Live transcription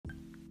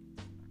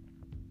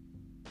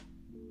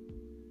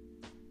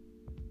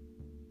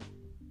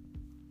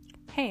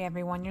Hey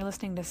everyone, you're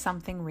listening to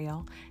Something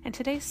Real, and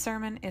today's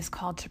sermon is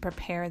called To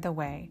Prepare the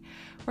Way.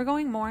 We're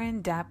going more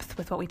in depth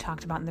with what we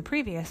talked about in the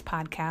previous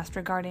podcast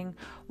regarding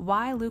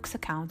why Luke's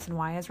accounts and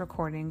why his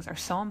recordings are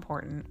so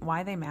important,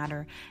 why they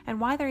matter, and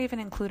why they're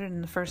even included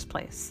in the first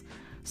place.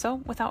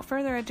 So, without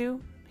further ado,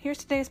 here's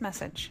today's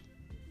message.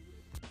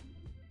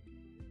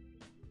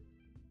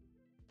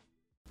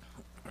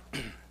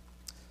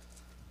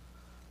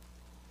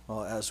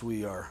 Well, as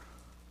we are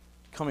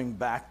coming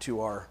back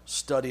to our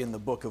study in the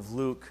book of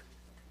Luke,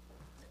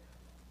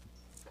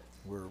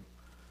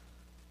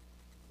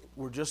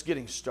 we're just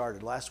getting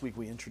started. Last week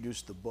we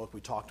introduced the book. We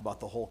talked about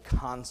the whole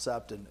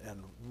concept and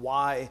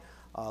why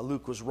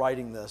Luke was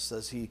writing this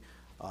as he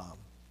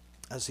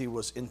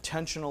was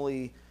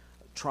intentionally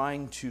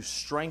trying to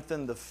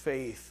strengthen the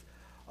faith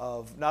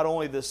of not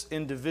only this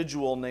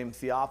individual named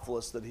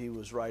Theophilus that he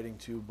was writing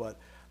to, but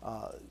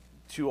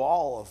to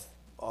all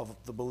of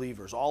the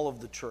believers, all of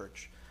the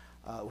church.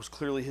 It was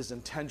clearly his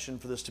intention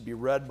for this to be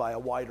read by a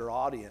wider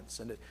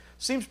audience. And it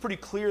seems pretty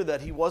clear that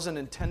he wasn't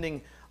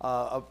intending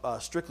a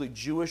strictly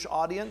Jewish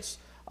audience,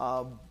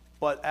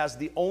 but as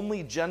the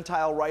only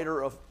Gentile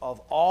writer of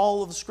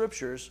all of the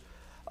scriptures,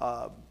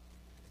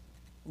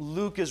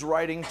 Luke is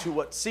writing to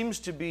what seems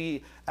to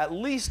be at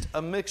least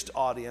a mixed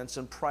audience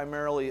and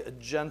primarily a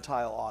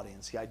Gentile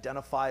audience. He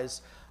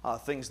identifies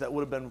things that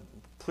would have been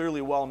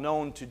clearly well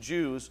known to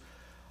Jews,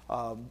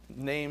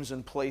 names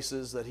and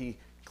places that he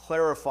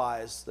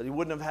clarifies that he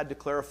wouldn't have had to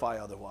clarify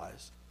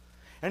otherwise.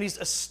 And he's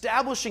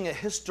establishing a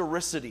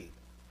historicity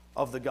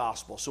of the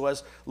gospel. So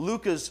as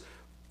Luke is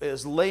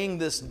laying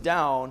this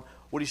down,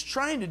 what he's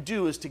trying to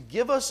do is to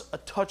give us a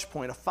touch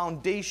point, a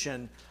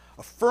foundation,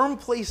 a firm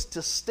place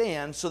to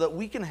stand so that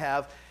we can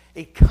have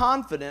a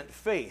confident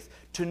faith.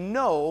 To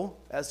know,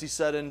 as he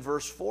said in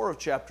verse 4 of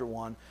chapter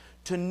 1,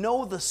 to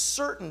know the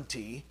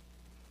certainty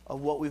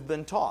of what we've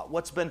been taught,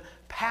 what's been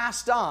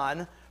passed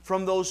on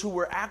from those who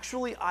were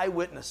actually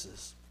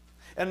eyewitnesses.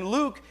 And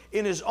Luke,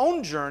 in his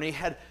own journey,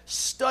 had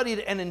studied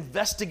and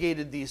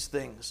investigated these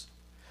things.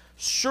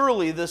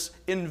 Surely this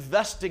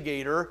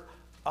investigator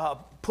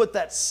put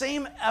that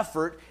same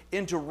effort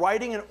into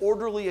writing an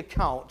orderly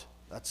account.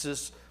 That's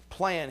his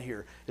plan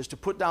here, is to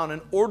put down an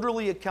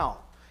orderly account.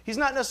 He's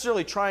not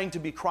necessarily trying to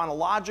be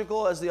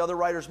chronological, as the other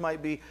writers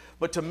might be,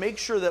 but to make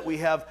sure that we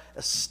have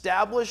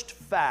established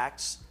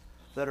facts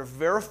that are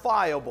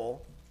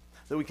verifiable,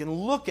 that we can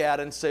look at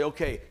and say,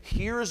 okay,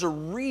 here's a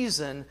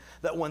reason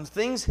that when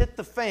things hit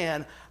the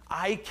fan,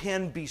 I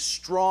can be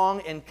strong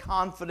and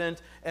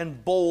confident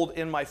and bold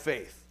in my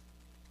faith.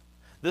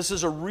 This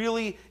is a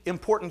really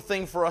important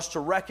thing for us to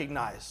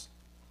recognize.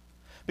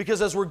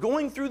 Because as we're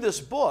going through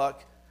this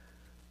book,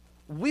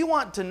 we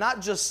want to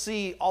not just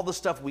see all the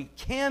stuff we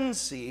can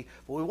see,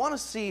 but we want to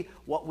see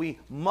what we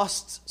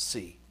must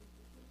see.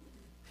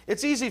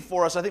 It's easy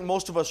for us, I think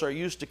most of us are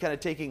used to kind of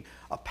taking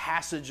a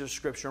passage of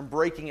Scripture and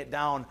breaking it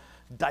down,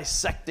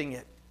 dissecting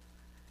it.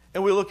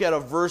 And we look at a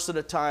verse at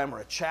a time or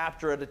a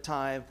chapter at a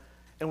time,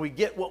 and we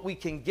get what we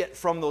can get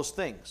from those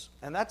things.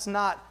 And that's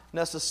not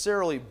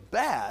necessarily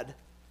bad,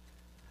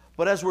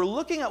 but as we're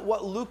looking at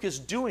what Luke is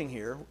doing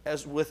here,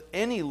 as with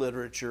any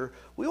literature,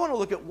 we want to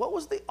look at what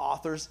was the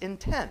author's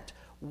intent.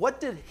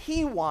 What did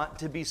he want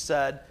to be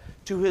said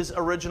to his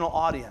original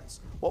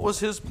audience? What was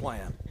his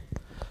plan?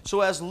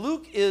 So as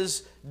Luke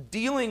is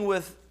dealing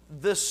with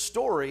this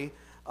story,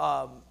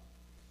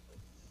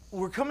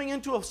 we're coming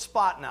into a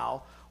spot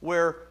now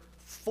where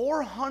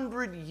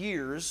 400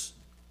 years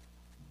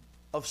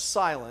of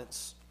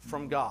silence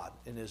from God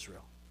in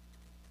Israel.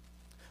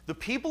 The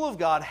people of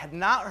God had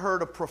not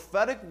heard a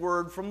prophetic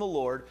word from the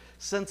Lord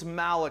since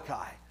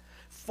Malachi.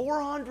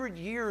 400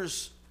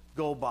 years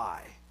go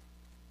by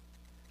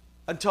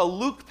until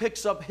Luke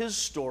picks up his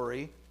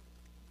story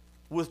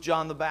with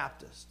John the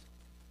Baptist.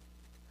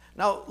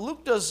 Now,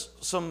 Luke does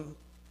some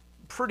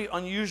pretty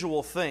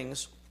unusual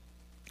things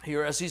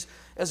here as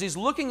he's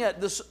looking at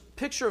this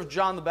picture of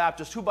John the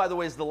Baptist, who, by the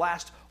way, is the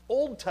last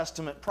Old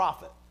Testament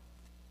prophet,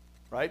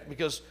 right?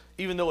 Because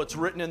even though it's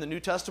written in the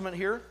New Testament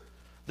here,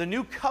 the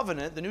New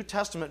Covenant, the New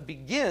Testament,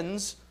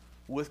 begins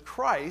with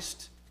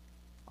Christ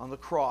on the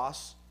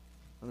cross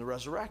and the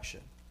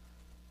resurrection.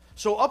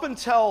 So up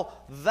until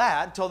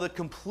that, till the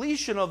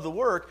completion of the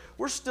work,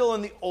 we're still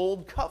in the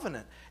Old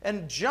Covenant.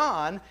 And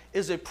John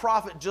is a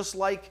prophet just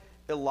like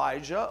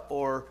Elijah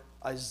or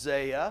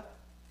Isaiah.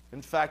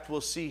 In fact,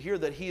 we'll see here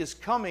that he is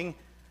coming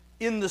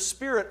in the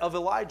spirit of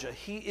Elijah.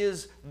 He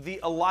is the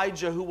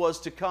Elijah who was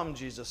to come,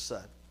 Jesus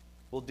said.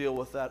 We'll deal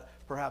with that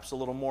perhaps a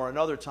little more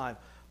another time.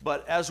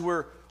 But as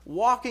we're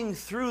walking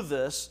through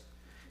this,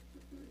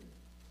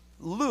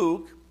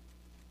 Luke,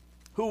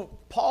 who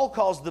Paul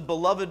calls the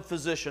beloved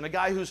physician, a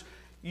guy who's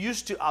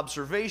used to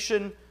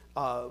observation,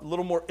 a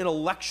little more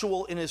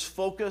intellectual in his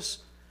focus,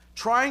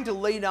 trying to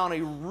lay down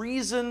a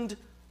reasoned,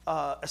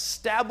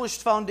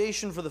 established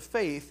foundation for the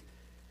faith.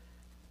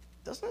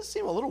 Doesn't it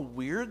seem a little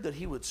weird that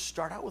he would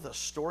start out with a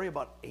story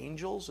about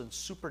angels and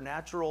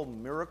supernatural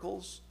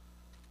miracles?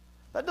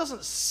 That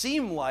doesn't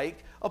seem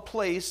like a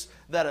place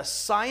that a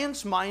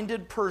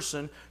science-minded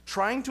person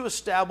trying to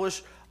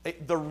establish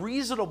the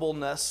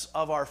reasonableness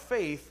of our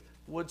faith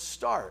would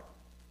start.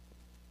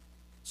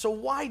 So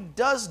why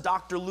does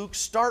Dr. Luke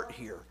start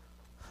here?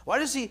 Why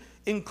does he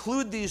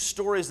include these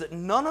stories that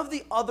none of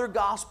the other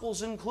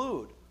Gospels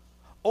include?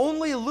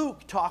 Only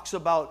Luke talks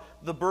about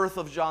the birth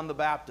of John the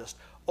Baptist.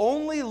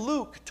 Only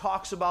Luke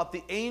talks about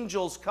the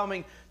angels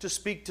coming to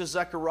speak to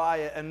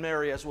Zechariah and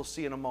Mary, as we'll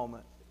see in a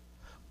moment.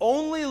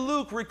 Only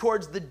Luke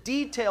records the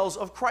details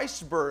of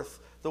Christ's birth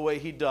the way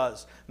he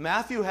does.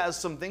 Matthew has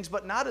some things,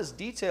 but not as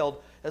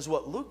detailed as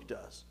what Luke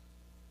does.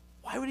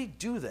 Why would he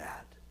do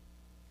that?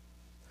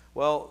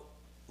 Well,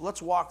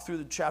 let's walk through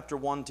the chapter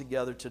 1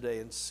 together today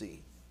and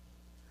see.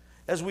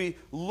 As we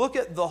look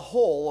at the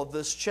whole of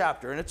this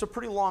chapter, and it's a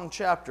pretty long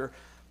chapter,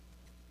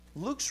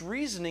 Luke's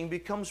reasoning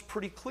becomes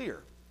pretty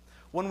clear.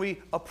 When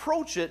we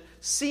approach it,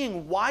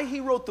 seeing why he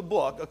wrote the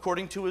book,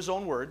 according to his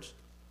own words,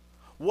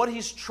 what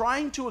he's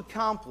trying to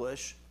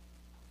accomplish,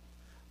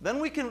 then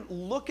we can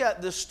look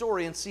at this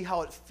story and see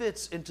how it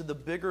fits into the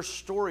bigger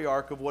story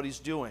arc of what he's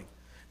doing.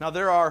 Now,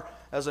 there are,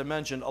 as I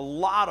mentioned, a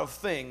lot of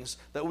things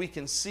that we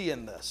can see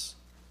in this.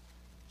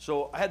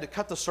 So I had to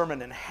cut the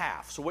sermon in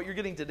half. So what you're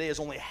getting today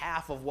is only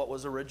half of what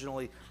was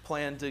originally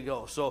planned to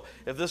go. So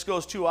if this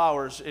goes 2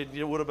 hours, it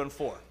would have been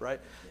 4, right?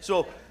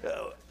 So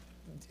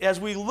as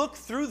we look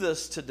through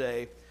this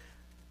today,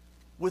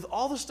 with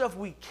all the stuff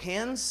we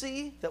can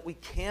see, that we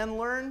can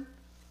learn,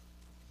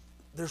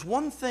 there's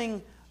one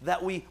thing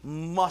that we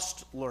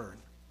must learn.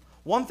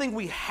 One thing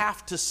we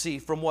have to see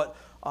from what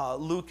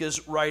Luke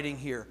is writing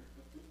here.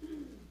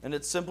 And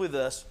it's simply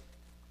this: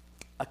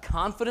 a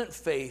confident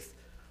faith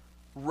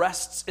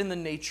rests in the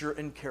nature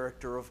and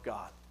character of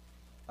God.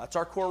 That's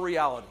our core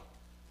reality.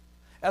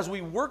 As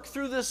we work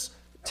through this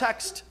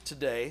text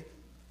today,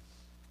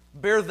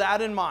 bear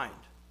that in mind.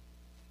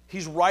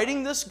 He's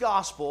writing this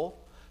gospel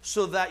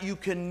so that you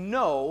can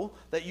know,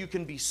 that you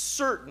can be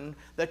certain,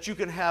 that you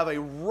can have a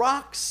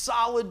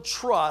rock-solid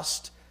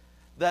trust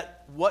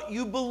that what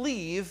you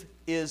believe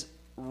is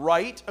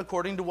right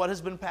according to what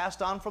has been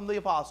passed on from the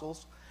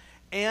apostles,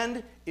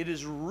 and it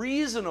is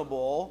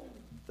reasonable,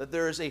 that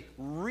there is a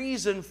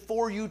reason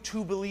for you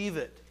to believe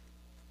it,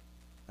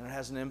 and it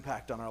has an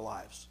impact on our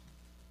lives.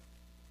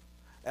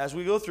 As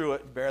we go through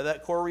it, bear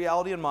that core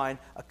reality in mind.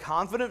 A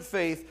confident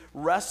faith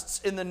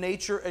rests in the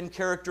nature and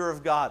character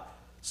of God.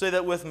 Say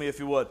that with me if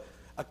you would.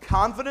 A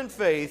confident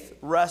faith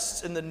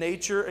rests in the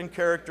nature and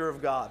character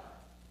of God.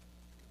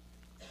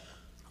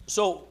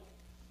 So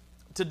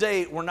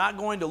today we're not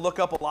going to look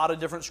up a lot of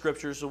different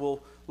scriptures, so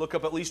we'll look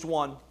up at least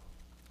one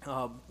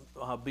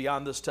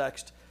beyond this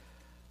text.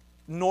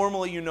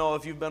 Normally,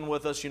 if you've been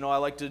with us, I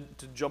like to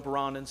jump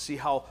around and see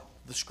how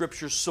the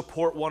scriptures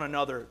support one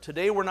another.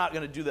 Today we're not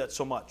going to do that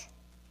so much.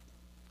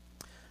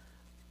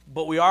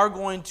 But we are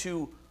going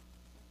to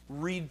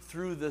read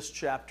through this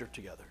chapter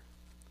together.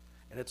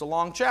 And it's a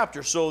long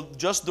chapter, so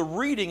just the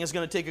reading is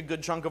going to take a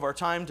good chunk of our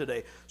time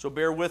today. So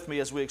bear with me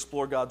as we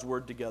explore God's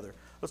Word together.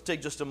 Let's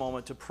take just a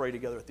moment to pray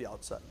together at the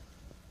outset.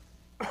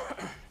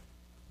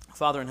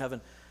 Father in heaven,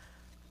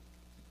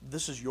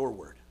 this is your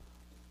Word.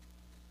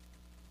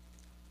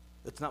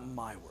 It's not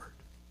my word.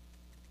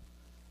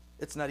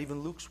 It's not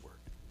even Luke's word.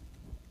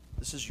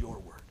 This is your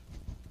word.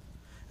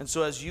 And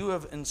so as you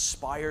have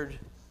inspired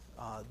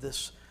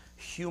this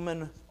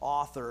human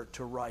author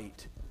to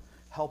write,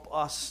 help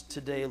us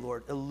today,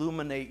 Lord,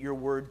 illuminate your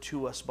word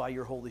to us by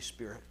your Holy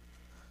Spirit.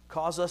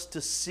 Cause us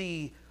to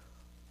see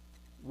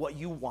what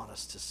you want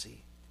us to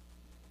see.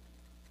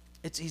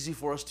 It's easy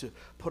for us to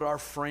put our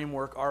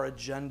framework, our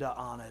agenda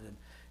on it,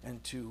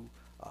 and to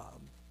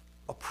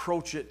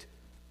approach it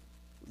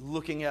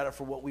looking at it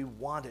for what we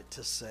want it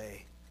to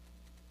say.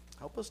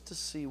 Help us to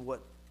see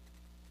what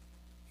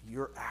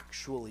you're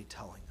actually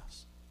telling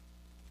us.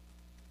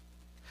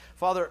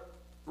 Father,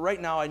 right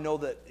now I know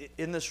that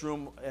in this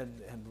room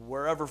and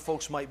wherever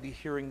folks might be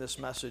hearing this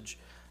message,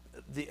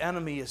 the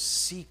enemy is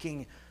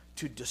seeking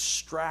to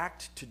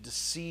distract, to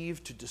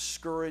deceive, to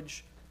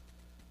discourage,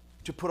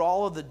 to put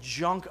all of the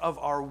junk of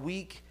our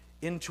week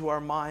into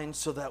our minds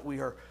so that we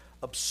are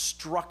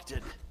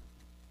obstructed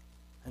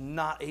and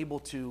not able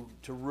to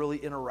really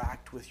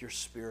interact with your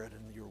Spirit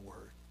and your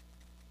Word.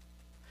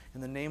 In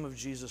the name of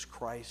Jesus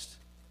Christ,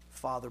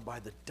 Father, by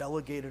the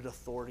delegated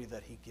authority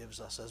that he gives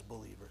us as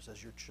believers,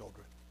 as your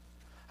children,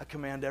 I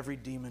command every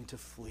demon to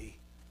flee,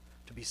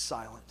 to be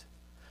silent,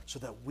 so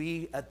that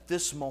we at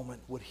this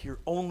moment would hear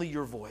only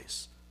your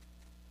voice,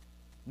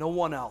 no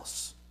one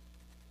else.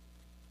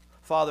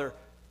 Father,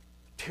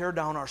 tear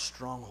down our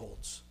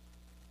strongholds.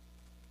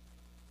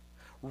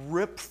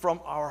 Rip from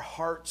our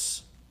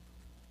hearts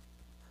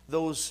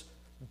those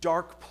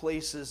dark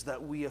places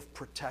that we have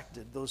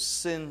protected, those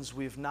sins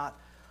we have not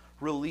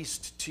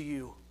released to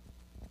you.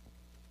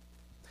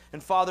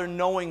 And Father,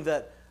 knowing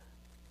that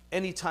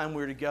anytime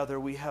we're together,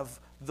 we have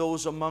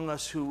those among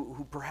us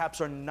who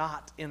perhaps are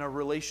not in a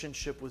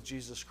relationship with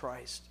Jesus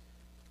Christ,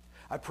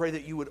 I pray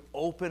that you would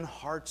open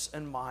hearts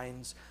and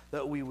minds,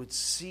 that we would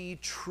see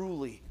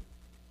truly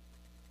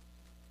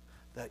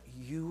that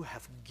you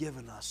have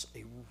given us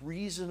a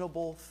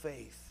reasonable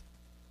faith,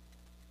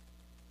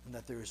 and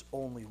that there is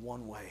only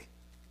one way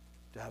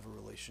to have a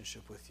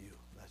relationship with you.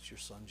 That's your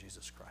Son,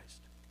 Jesus Christ.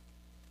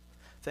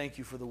 Thank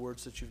you for the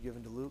words that you've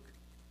given to Luke.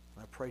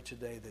 And I pray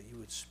today that you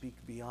would speak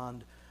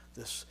beyond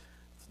this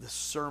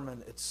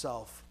sermon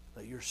itself,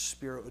 that your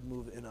Spirit would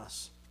move in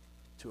us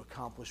to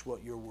accomplish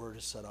what your word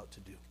is set out to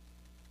do.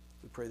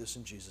 We pray this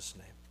in Jesus'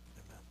 name.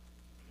 Amen.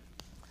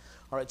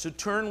 All right, so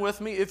turn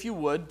with me, if you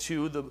would,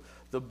 to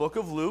the book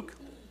of Luke.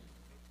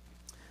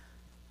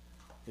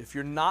 If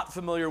you're not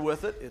familiar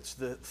with it, it's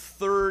the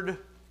third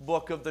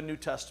book of the New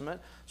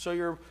Testament. So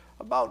you're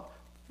about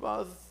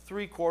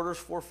 3/4,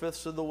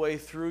 4/5 of the way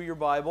through your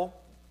Bible.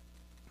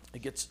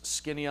 It gets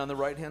skinny on the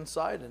right-hand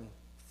side and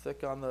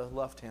thick on the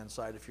left-hand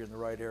side if you're in the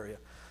right area.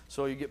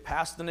 So you get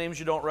past the names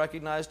you don't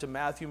recognize to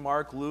Matthew,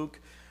 Mark, Luke,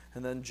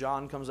 and then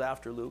John comes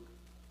after Luke.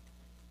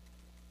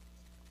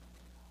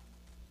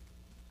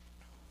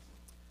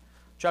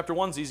 Chapter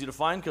 1 is easy to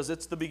find because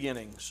it's the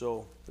beginning.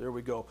 So there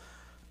we go.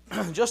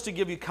 Just to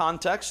give you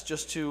context,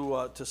 just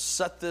to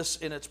set this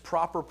in its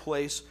proper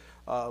place,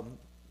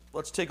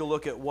 let's take a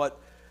look at what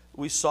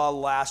we saw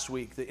last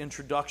week, the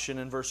introduction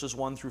in verses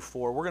 1 through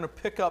 4. We're going to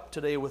pick up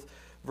today with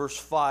verse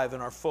 5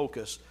 in our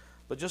focus.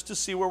 But just to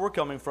see where we're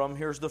coming from,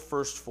 here's the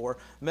first 4.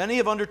 Many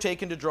have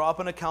undertaken to draw up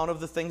an account of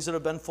the things that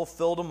have been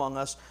fulfilled among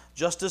us,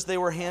 just as they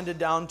were handed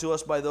down to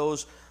us by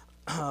those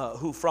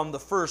who from the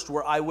first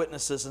were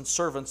eyewitnesses and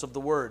servants of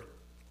the word.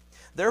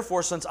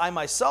 Therefore, since I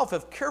myself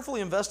have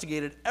carefully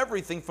investigated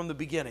everything from the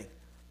beginning,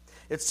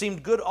 it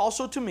seemed good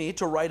also to me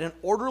to write an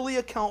orderly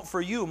account for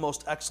you,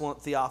 most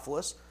excellent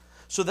Theophilus,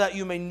 so that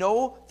you may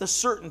know the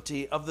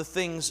certainty of the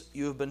things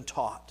you have been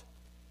taught.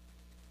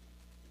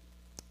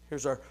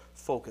 Here's our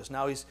focus.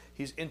 Now he's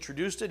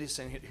introduced it. He's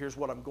saying, here's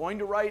what I'm going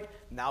to write.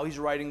 Now he's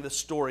writing the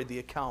story, the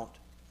account.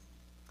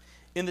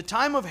 In the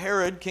time of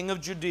Herod, king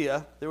of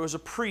Judea, there was a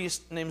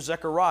priest named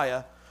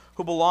Zechariah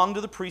who belonged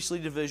to the priestly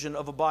division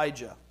of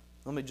Abijah.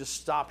 Let me just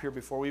stop here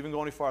before we even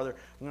go any farther.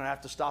 I'm going to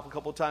have to stop a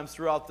couple of times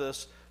throughout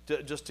this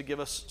just to give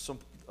us some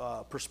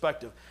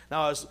perspective.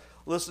 Now, I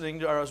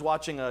was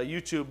watching a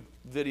YouTube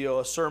video,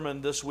 a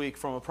sermon this week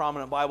from a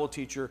prominent Bible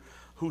teacher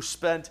who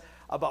spent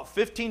about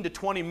 15 to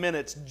 20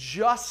 minutes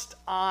just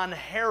on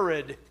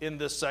Herod in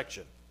this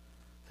section.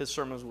 His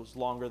sermon was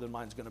longer than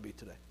mine's going to be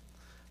today,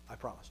 I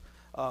promise.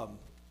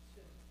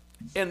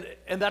 And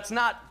that's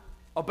not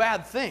a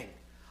bad thing.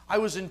 I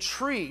was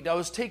intrigued. I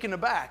was taken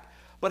aback.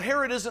 But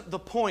Herod isn't the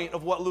point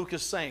of what Luke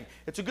is saying.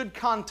 It's a good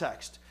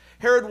context.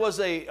 Herod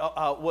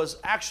was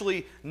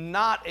actually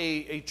not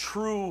a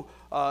true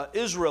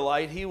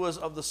Israelite. He was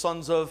of the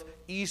sons of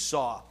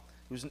Esau.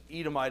 He was an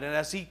Edomite. And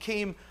as he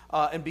came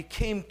and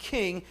became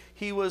king,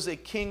 he was a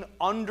king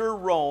under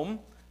Rome,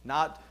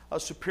 not a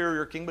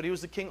superior king, but he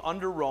was the king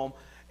under Rome.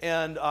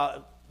 And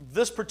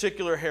this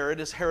particular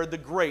Herod is Herod the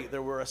Great.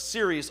 There were a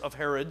series of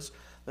Herods.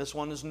 This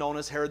one is known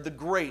as Herod the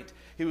Great.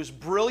 He was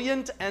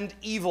brilliant and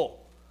evil.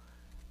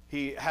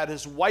 He had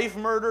his wife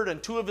murdered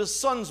and 2 of his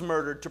sons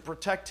murdered to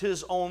protect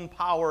his own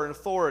power and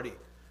authority.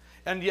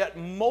 And yet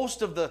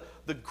most of the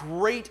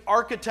great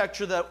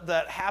architecture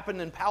that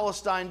happened in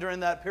Palestine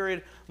during that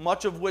period,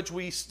 much of which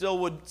we still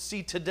would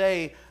see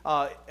today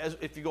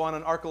if you go on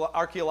an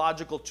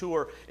archaeological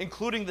tour,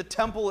 including the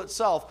temple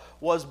itself,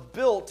 was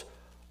built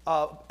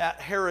at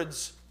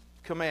Herod's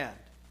command.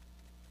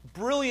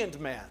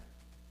 Brilliant man.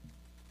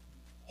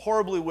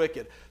 Horribly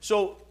wicked.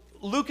 So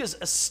Luke is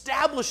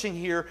establishing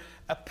here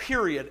a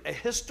period, a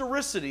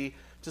historicity,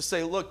 to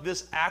say, look,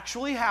 this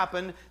actually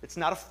happened. It's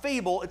not a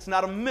fable. It's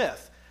not a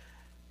myth.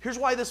 Here's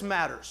why this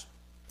matters.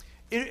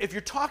 If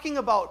you're talking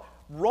about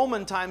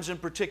Roman times in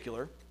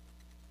particular,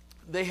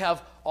 they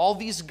have all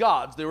these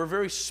gods. They were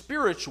very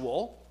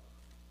spiritual,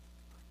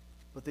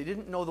 but they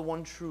didn't know the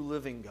one true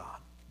living God.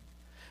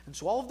 And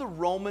so all of the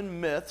Roman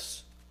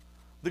myths,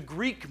 the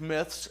Greek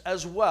myths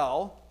as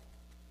well,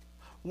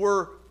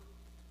 were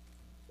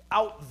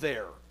out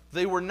there.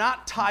 They were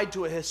not tied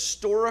to a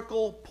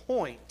historical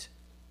point.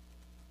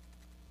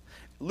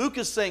 Luke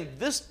is saying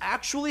this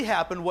actually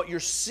happened. What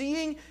you're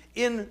seeing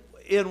in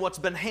what's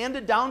been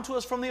handed down to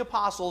us from the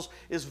apostles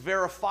is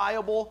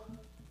verifiable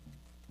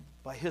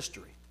by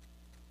history.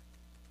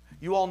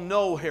 You all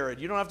know Herod.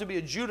 You don't have to be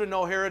a Jew to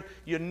know Herod.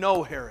 You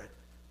know Herod.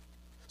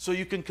 So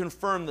you can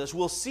confirm this.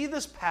 We'll see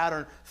this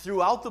pattern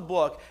throughout the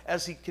book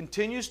as he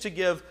continues to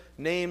give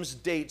names,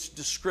 dates,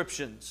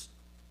 descriptions.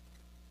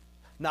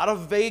 Not a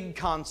vague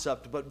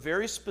concept, but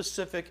very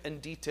specific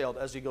and detailed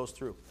as he goes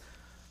through.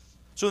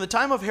 So in the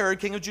time of Herod,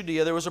 king of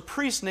Judea, there was a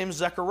priest named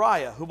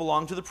Zechariah who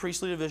belonged to the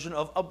priestly division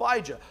of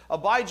Abijah.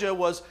 Abijah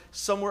was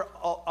somewhere,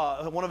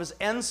 one of his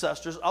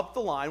ancestors up the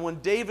line.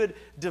 When David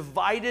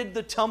divided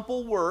the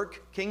temple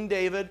work, King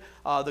David,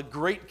 the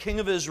great king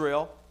of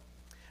Israel,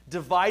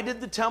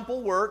 divided the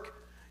temple work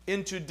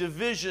into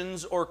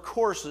divisions or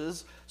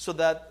courses so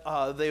that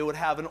they would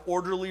have an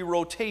orderly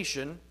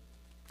rotation.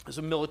 As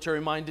a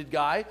military-minded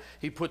guy,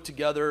 he put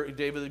together,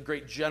 David, the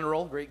great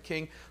general, great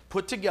king,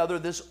 put together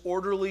this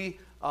orderly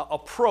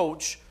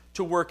approach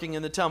to working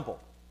in the temple.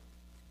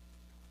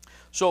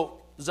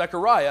 So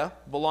Zechariah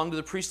belonged to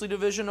the priestly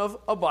division of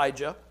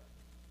Abijah.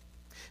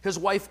 His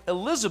wife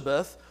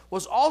Elizabeth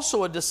was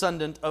also a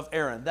descendant of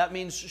Aaron. That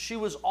means she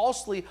was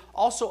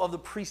also of the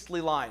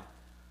priestly line.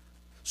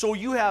 So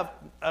you have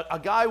a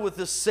guy with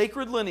this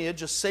sacred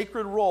lineage, a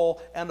sacred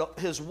role, and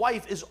his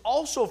wife is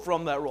also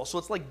from that role. So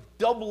it's like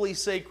doubly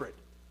sacred.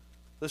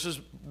 This is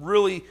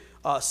really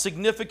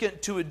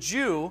significant to a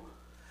Jew,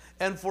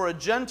 and for a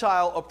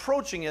Gentile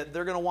approaching it,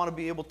 they're going to want to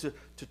be able to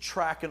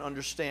track and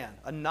understand.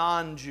 A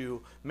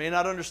non-Jew may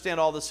not understand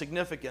all the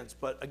significance,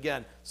 but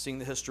again, seeing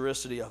the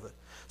historicity of it.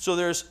 So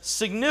there's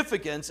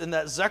significance in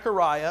that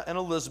Zechariah and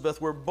Elizabeth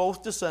were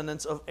both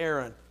descendants of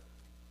Aaron.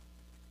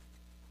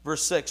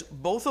 Verse 6,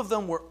 both of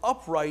them were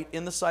upright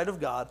in the sight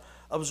of God,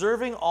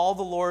 observing all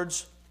the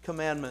Lord's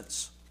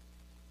commandments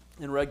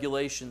and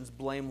regulations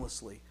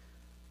blamelessly.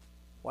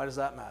 Why does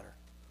that matter?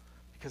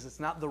 Because it's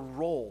not the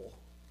role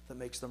that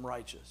makes them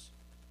righteous.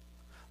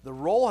 The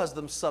role has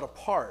them set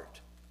apart.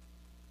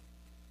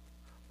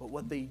 But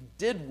what they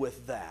did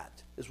with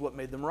that is what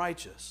made them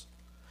righteous.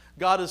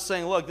 God is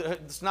saying, look,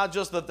 it's not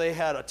just that they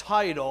had a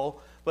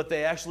title, but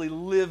they actually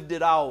lived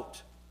it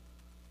out.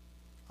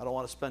 I don't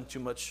want to spend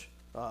too much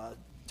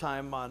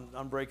time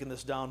on breaking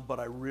this down, but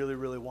I really,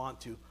 really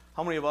want to.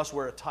 How many of us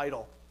wear a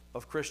title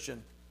of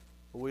Christian,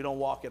 but we don't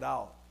walk it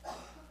out?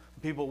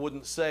 People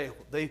wouldn't say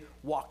they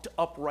walked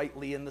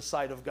uprightly in the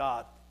sight of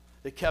God.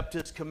 They kept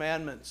His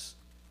commandments.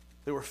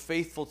 They were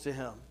faithful to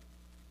Him.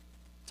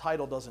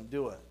 Title doesn't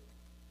do it.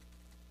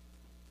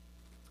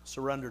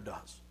 Surrender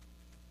does.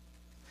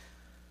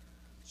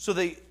 So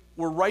they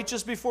were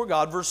righteous before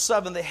God. Verse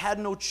 7, they had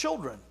no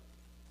children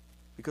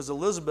because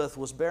Elizabeth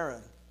was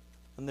barren,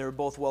 and they were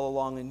both well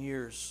along in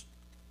years.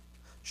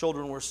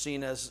 Children were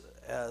seen as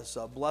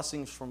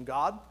blessings from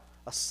God,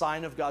 a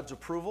sign of God's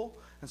approval.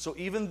 And so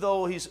even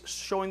though he's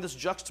showing this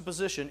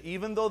juxtaposition,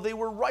 even though they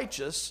were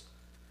righteous,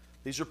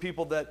 these are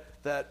people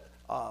that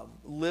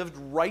lived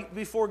right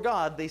before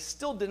God, they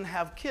still didn't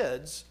have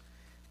kids,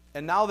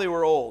 and now they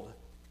were old,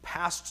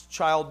 past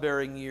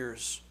childbearing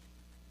years.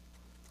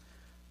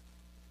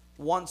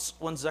 Once,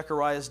 when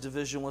Zechariah's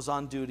division was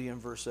on duty in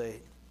verse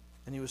 8,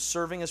 and he was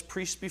serving as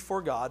priest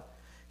before God,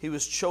 he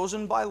was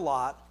chosen by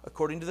lot,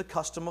 according to the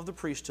custom of the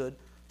priesthood,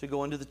 to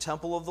go into the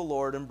temple of the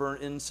Lord and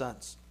burn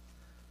incense.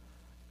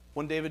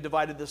 When David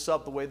divided this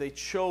up, the way they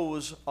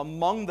chose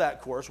among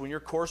that course, when your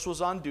course was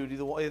on duty,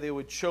 the way they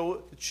would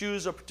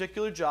choose a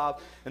particular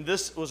job, and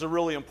this was a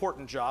really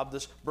important job,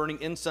 this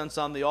burning incense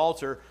on the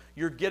altar,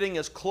 you're getting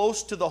as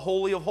close to the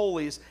Holy of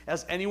Holies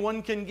as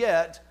anyone can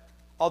get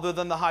other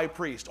than the high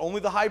priest. Only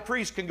the high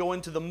priest can go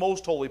into the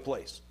most holy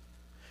place.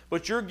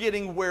 But you're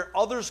getting where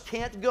others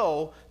can't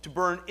go to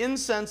burn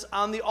incense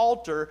on the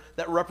altar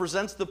that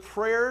represents the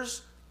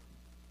prayers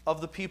of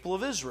the people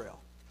of Israel.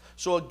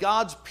 So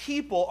God's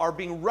people are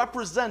being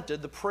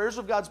represented, the prayers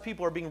of God's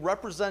people are being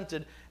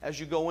represented as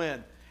you go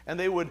in. And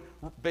they would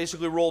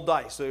basically roll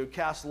dice. They would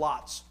cast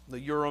lots. The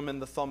Urim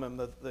and the Thummim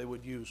that they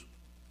would use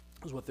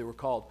is what they were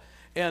called.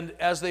 And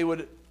as they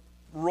would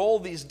roll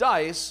these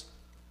dice,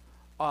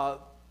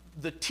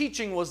 the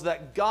teaching was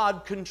that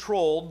God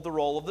controlled the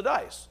roll of the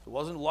dice. It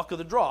wasn't luck of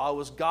the draw. It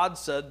was God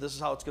said this is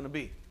how it's going to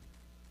be.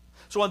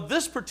 So on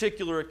this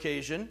particular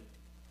occasion,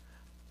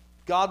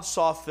 God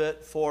saw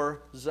fit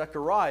for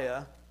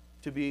Zechariah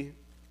to be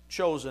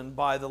chosen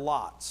by the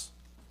lots.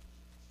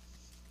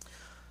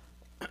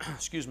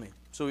 Excuse me.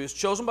 So he was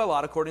chosen by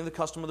lot according to the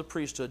custom of the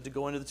priesthood to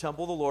go into the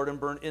temple of the Lord and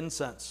burn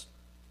incense.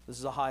 This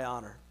is a high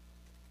honor.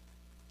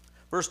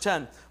 Verse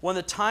 10, when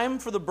the time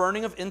for the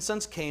burning of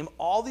incense came,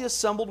 all the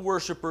assembled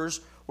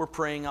worshipers were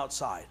praying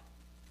outside.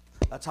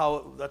 That's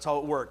how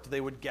it worked.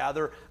 They would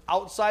gather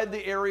outside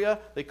the area.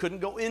 They couldn't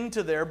go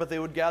into there, but they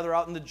would gather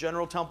out in the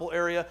general temple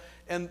area,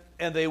 and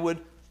they would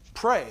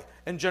pray.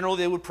 And generally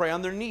they would pray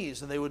on their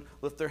knees, and they would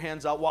lift their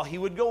hands out while he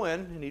would go in,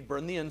 and he'd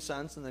burn the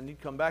incense, and then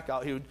he'd come back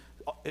out. He would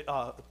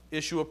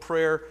issue a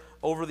prayer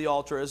over the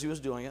altar as he was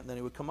doing it, and then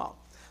he would come out.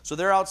 So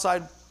they're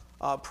outside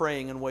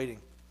praying and waiting.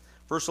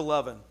 Verse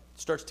 11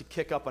 starts to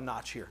kick up a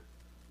notch here.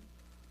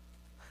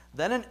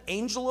 Then an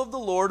angel of the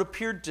Lord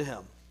appeared to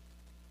him,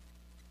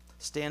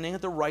 standing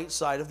at the right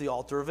side of the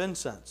altar of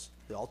incense.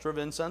 The altar of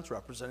incense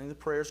representing the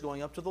prayers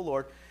going up to the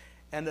Lord.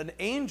 And an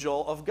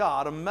angel of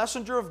God, a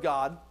messenger of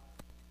God,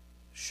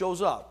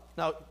 shows up.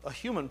 Now, a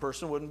human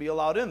person wouldn't be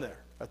allowed in there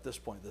at this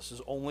point. This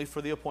is only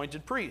for the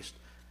appointed priest.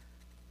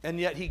 And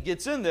yet he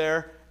gets in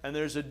there, and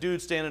there's a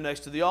dude standing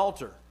next to the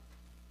altar.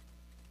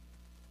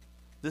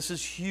 This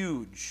is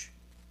huge.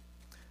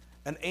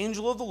 An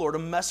angel of the Lord, a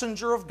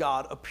messenger of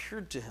God,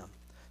 appeared to him,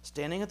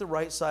 standing at the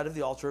right side of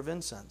the altar of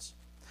incense.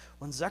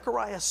 When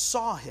Zechariah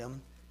saw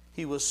him,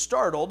 he was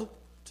startled,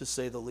 to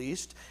say the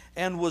least,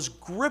 and was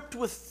gripped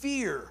with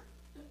fear.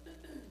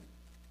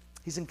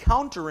 He's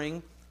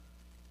encountering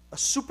a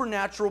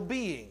supernatural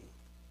being.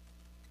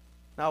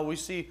 Now we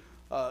see,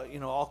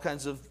 all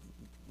kinds of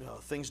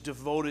things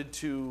devoted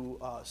to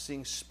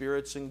seeing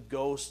spirits and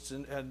ghosts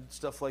and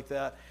stuff like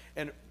that,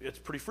 and it's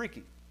pretty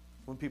freaky.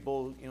 When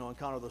people,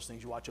 encounter those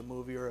things, you watch a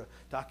movie or a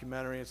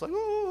documentary, and it's like,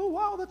 oh,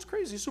 wow, that's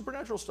crazy,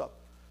 supernatural stuff.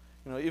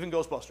 Even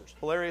Ghostbusters,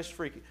 hilarious,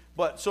 freaky.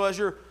 But so as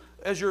you're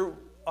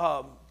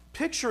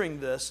picturing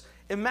this,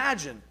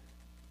 imagine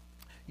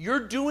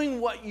you're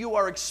doing what you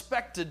are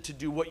expected to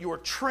do, what you are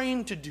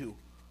trained to do,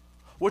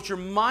 what your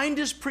mind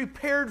is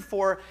prepared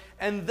for,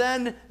 and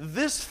then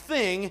this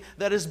thing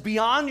that is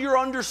beyond your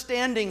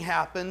understanding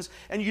happens,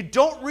 and you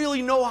don't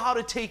really know how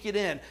to take it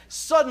in.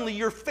 Suddenly,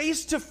 you're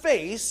face to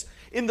face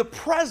in the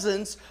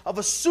presence of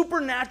a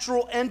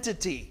supernatural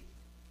entity.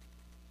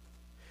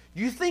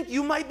 You think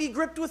you might be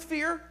gripped with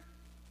fear?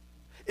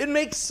 It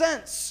makes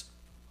sense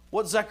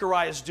what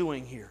Zechariah is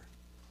doing here.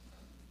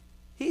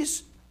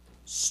 He's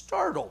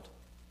startled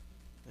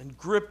and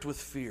gripped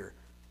with fear.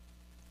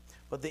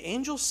 But the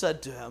angel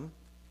said to him,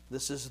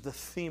 this is the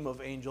theme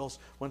of angels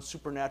when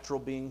supernatural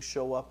beings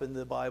show up in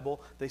the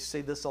Bible. They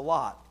say this a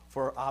lot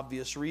for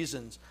obvious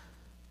reasons.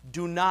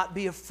 Do not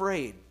be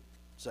afraid,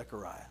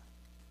 Zechariah.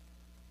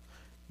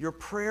 Your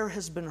prayer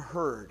has been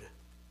heard.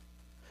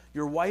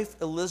 Your wife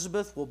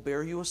Elizabeth will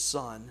bear you a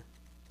son,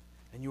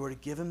 and you are to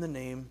give him the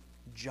name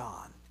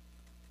John.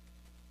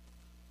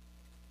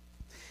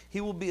 He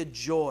will be a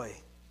joy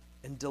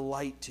and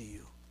delight to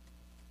you,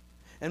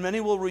 and many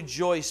will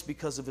rejoice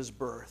because of his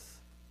birth.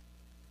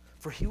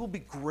 For he will be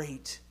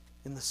great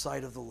in the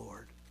sight of the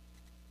Lord.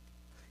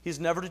 He's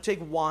never to take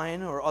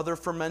wine or other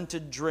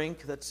fermented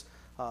drink. That's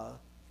a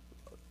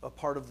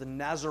part of the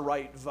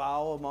Nazirite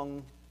vow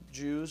among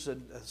Jews,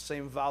 and the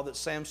same vow that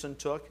Samson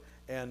took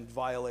and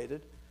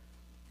violated.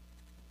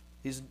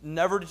 He's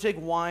never to take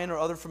wine or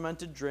other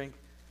fermented drink,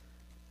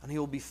 and he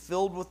will be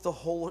filled with the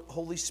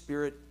Holy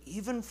Spirit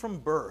even from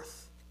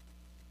birth.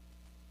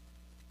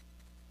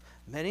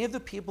 Many of the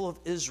people of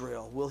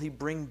Israel will he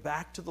bring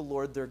back to the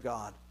Lord their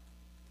God.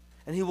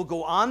 And he will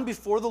go on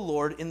before the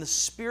Lord in the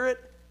spirit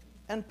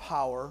and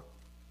power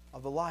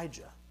of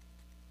Elijah,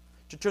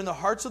 to turn the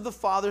hearts of the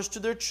fathers to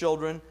their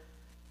children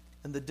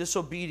and the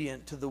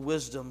disobedient to the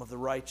wisdom of the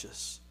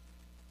righteous,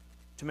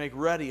 to make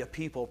ready a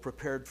people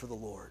prepared for the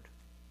Lord.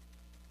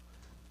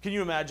 Can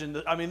you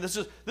imagine? I mean, this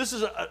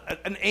is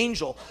an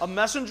angel, a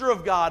messenger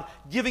of God,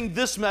 giving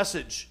this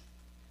message.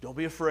 Don't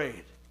be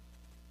afraid.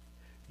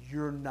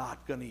 You're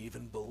not going to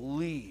even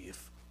believe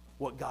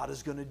what God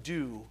is going to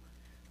do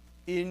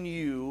in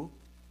you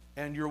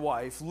and your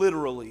wife,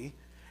 literally,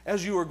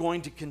 as you are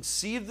going to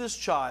conceive this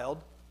child.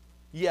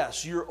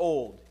 Yes, you're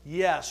old.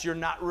 Yes, you're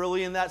not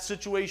really in that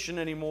situation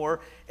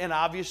anymore, and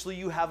obviously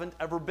you haven't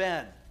ever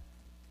been.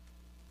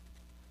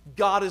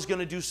 God is going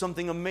to do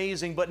something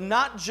amazing, but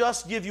not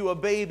just give you a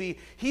baby.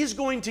 He's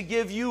going to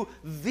give you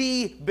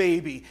the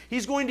baby.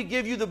 He's going to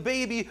give you the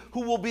baby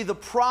who will be the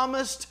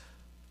promised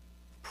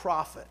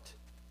prophet,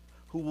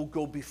 who will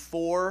go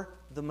before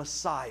the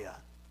Messiah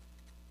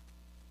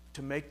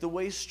to make the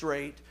way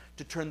straight,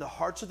 to turn the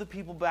hearts of the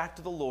people back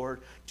to the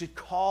Lord, to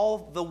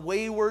call the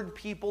wayward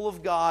people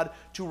of God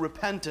to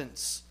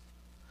repentance,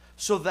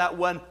 so that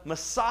when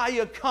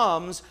Messiah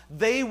comes,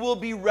 they will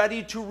be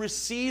ready to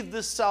receive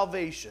this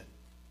salvation.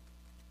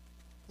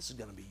 This is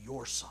going to be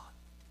your son.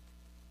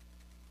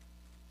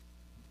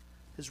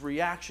 His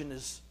reaction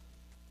is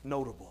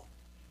notable.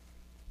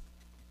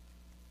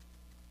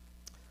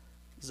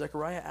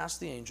 Zechariah asked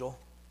the angel,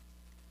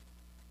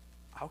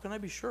 "How can I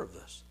be sure of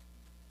this?"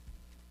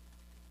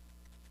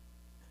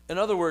 In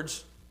other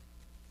words,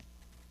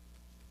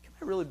 can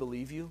I really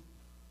believe you?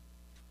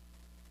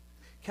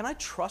 Can I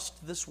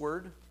trust this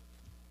word?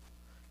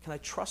 Can I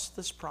trust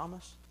this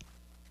promise?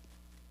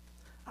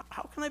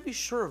 How can I be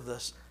sure of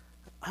this?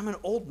 I'm an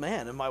old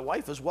man, and my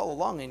wife is well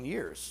along in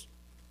years.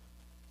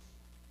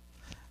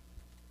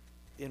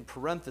 In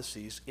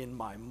parentheses, in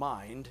my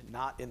mind,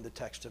 not in the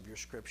text of your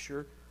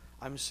scripture,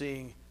 I'm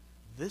seeing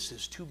this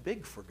is too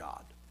big for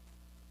God.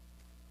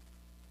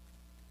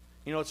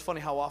 You know, it's funny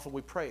how often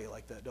we pray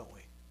like that, don't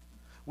we?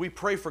 We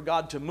pray for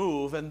God to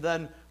move, and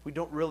then we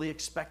don't really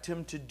expect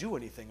him to do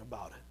anything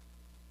about it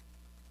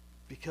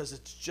because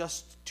it's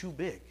just too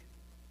big.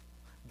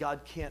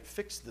 God can't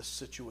fix this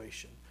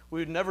situation. We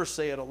would never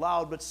say it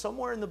aloud, but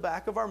somewhere in the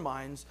back of our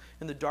minds,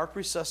 in the dark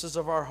recesses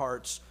of our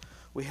hearts,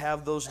 we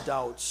have those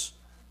doubts.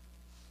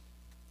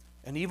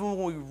 And even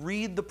when we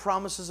read the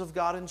promises of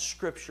God in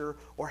Scripture,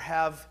 or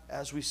have,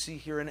 as we see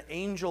here, an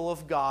angel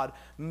of God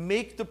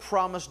make the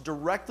promise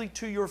directly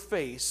to your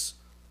face,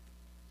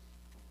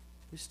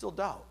 we still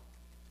doubt.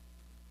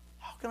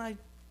 How can I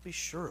be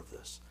sure of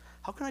this?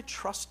 How can I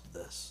trust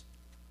this?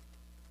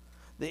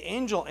 The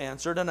angel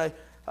answered, and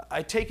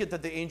I take it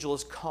that the angel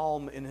is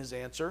calm in his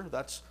answer.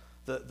 That's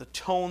the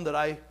tone that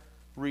I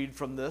read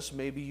from this.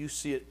 Maybe you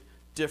see it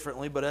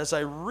differently, but as I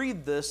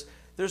read this,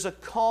 there's a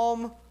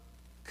calm,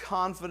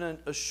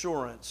 confident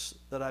assurance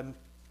that I'm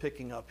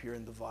picking up here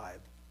in the vibe.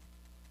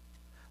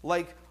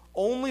 Like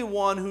only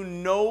one who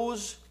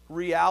knows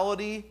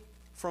reality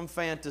from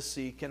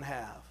fantasy can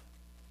have.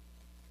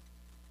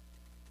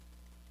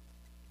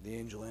 The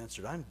angel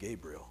answered, "I'm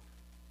Gabriel."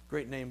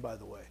 Great name, by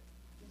the way.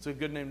 It's a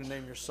good name to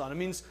name your son. It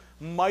means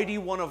mighty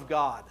one of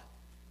God.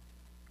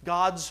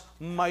 God's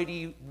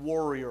mighty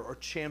warrior or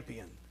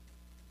champion.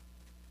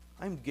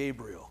 I'm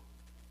Gabriel.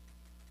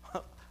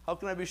 How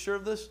can I be sure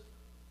of this?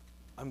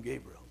 I'm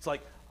Gabriel. It's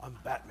like I'm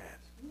Batman.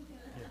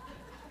 Yeah.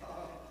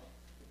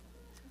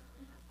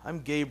 I'm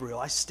Gabriel.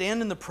 I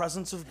stand in the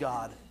presence of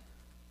God,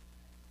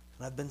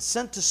 and I've been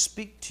sent to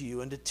speak to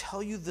you and to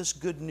tell you this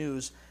good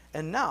news.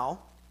 And now,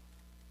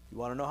 you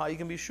want to know how you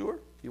can be sure?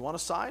 You want a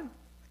sign?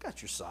 I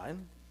got your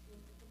sign.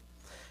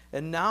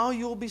 And now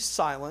you will be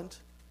silent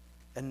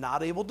and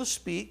not able to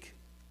speak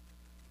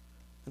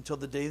until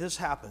the day this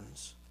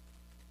happens,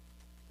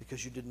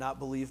 because you did not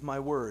believe my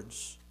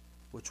words,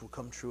 which will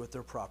come true at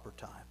their proper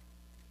time.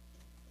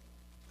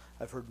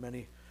 I've heard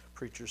many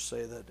preachers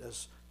say that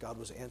as God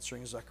was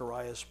answering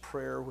Zechariah's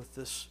prayer with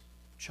this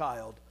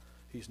child,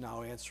 he's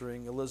now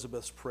answering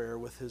Elizabeth's prayer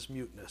with his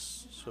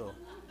muteness. So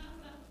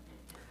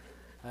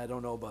I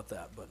don't know about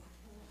that, but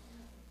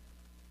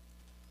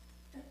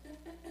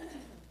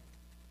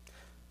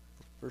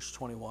verse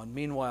 21,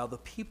 meanwhile, the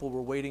people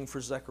were waiting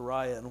for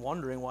Zechariah and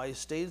wondering why he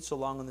stayed so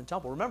long in the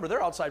temple. Remember,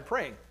 they're outside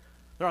praying.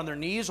 They're on their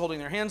knees, holding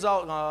their hands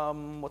out.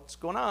 What's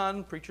going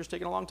on? Preacher's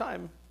taking a long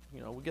time.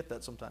 We get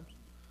that sometimes.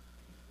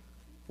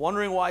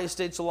 Wondering why he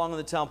stayed so long in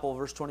the temple.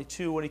 Verse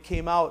 22, when he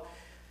came out,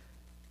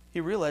 he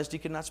realized he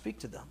could not speak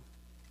to them.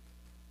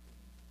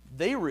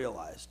 They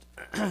realized,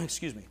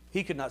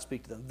 he could not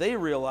speak to them. They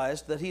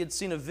realized that he had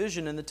seen a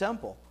vision in the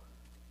temple,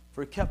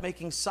 for he kept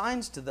making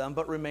signs to them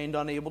but remained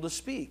unable to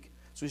speak.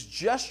 So he's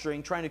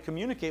gesturing, trying to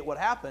communicate what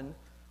happened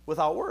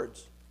without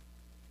words.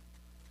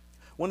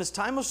 When his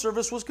time of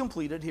service was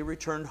completed, he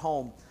returned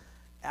home.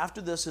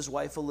 After this, his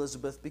wife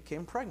Elizabeth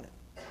became pregnant.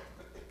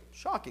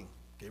 Shocking.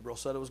 Gabriel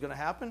said it was going to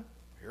happen.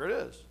 Here it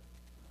is.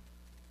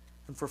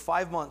 And for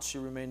 5 months she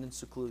remained in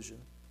seclusion.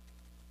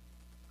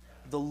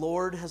 The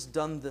Lord has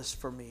done this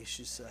for me,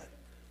 she said.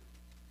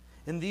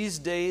 In these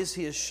days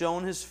he has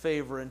shown his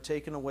favor and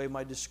taken away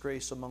my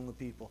disgrace among the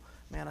people.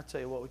 Man, I tell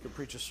you what, we could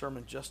preach a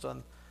sermon just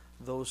on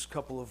those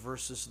couple of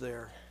verses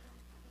there.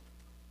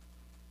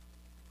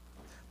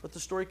 But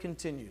the story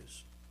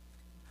continues.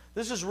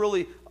 This is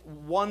really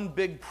one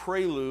big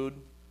prelude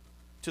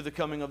to the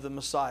coming of the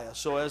Messiah.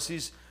 So as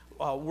he's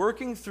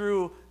working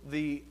through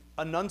the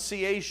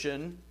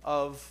annunciation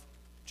of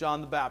John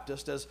the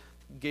Baptist, as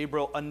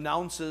Gabriel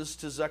announces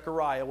to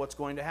Zechariah what's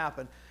going to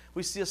happen,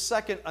 we see a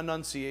second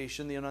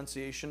annunciation, the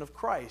annunciation of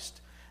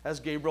Christ, as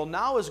Gabriel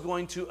now is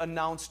going to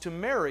announce to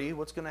Mary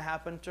what's going to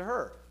happen to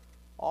her.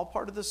 All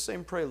part of this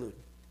same prelude.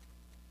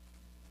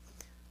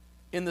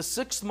 In the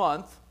 6th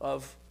month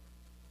of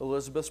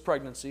Elizabeth's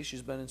pregnancy,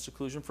 she's been in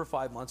seclusion for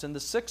 5 months. In the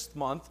 6th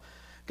month,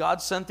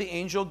 God sent the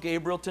angel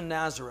Gabriel to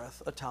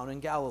Nazareth, a town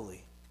in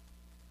Galilee,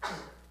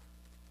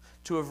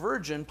 to a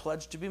virgin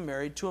pledged to be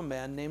married to a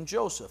man named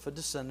Joseph, a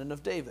descendant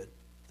of David.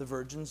 The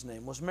virgin's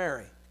name was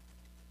Mary.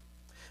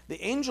 The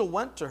angel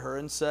went to her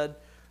and said,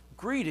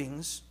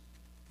 "Greetings,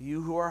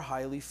 you who are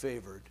highly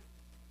favored.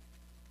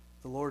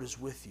 The Lord is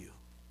with you."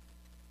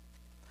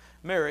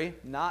 Mary,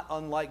 not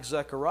unlike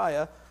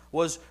Zechariah,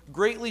 was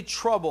greatly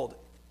troubled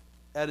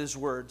at his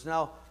words.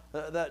 Now,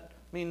 that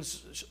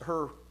means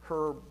her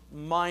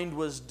mind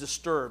was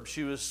disturbed.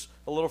 She was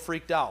a little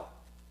freaked out.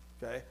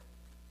 Okay?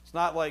 It's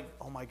not like,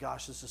 oh my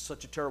gosh, this is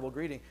such a terrible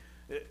greeting.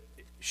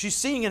 She's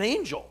seeing an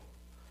angel.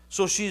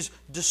 So she's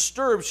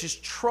disturbed, she's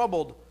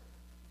troubled,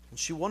 and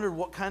she wondered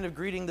what kind of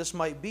greeting this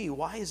might be.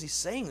 Why is he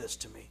saying this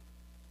to me?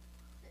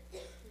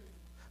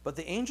 But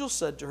the angel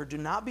said to her, "Do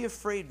not be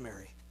afraid,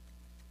 Mary.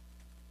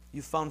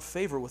 You found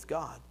favor with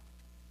God.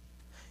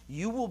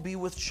 You will be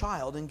with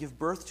child and give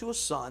birth to a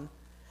son,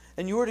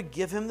 and you are to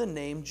give him the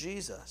name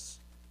Jesus.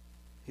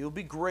 He will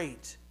be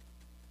great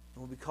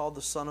and will be called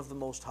the Son of the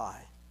Most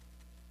High.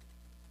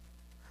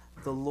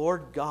 The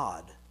Lord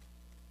God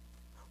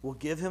will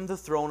give him the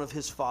throne of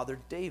his father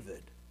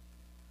David,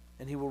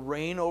 and he will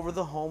reign over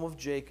the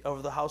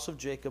house of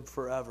Jacob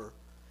forever.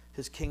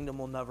 His kingdom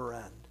will never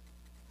end."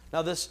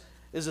 Now this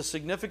is a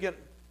significant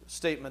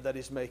statement that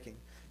he's making.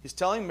 He's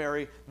telling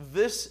Mary,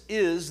 this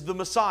is the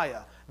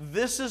Messiah.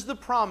 This is the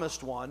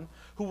promised one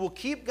who will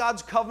keep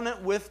God's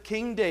covenant with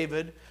King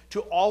David to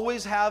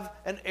always have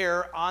an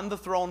heir on the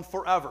throne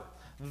forever.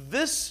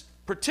 This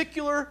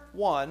particular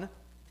one,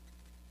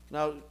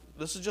 now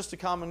this is just a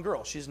common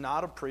girl. She's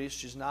not a priest.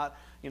 She's not,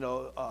 in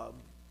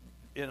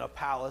a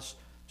palace.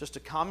 Just a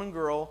common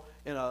girl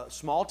in a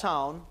small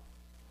town.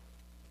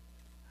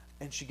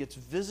 And she gets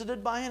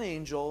visited by an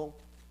angel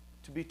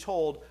to be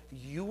told,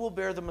 you will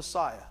bear the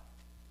Messiah.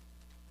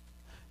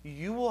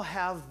 You will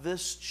have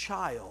this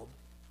child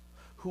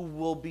who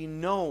will be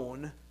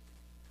known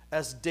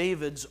as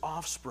David's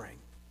offspring.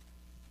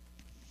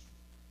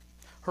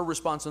 Her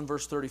response in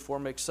verse 34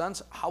 makes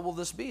sense. How will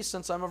this be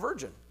since I'm a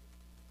virgin?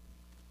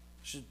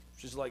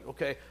 She's like,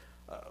 okay,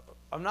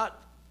 I'm not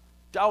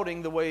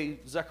doubting the way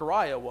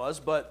Zechariah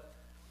was, but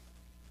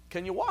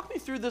can you walk me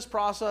through this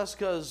process?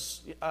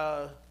 Because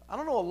I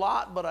don't know a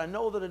lot, but I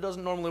know that it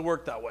doesn't normally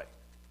work that way.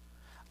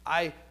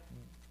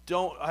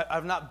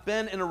 I've not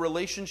been in a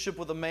relationship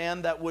with a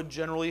man that would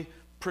generally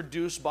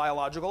produce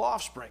biological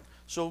offspring.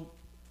 So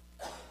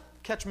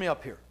catch me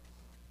up here.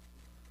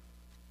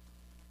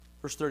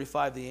 Verse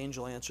 35, the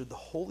angel answered, "The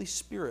Holy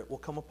Spirit will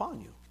come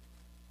upon you,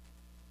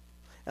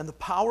 and the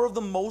power of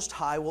the Most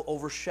High will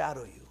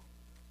overshadow you.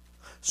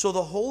 So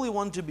the Holy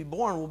One to be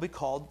born will be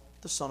called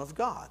the Son of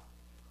God.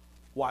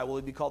 Why will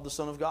he be called the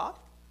Son of God?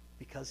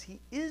 Because he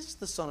is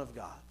the Son of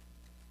God.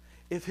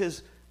 If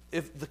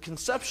the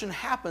conception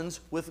happens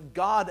with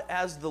God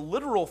as the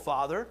literal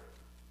Father,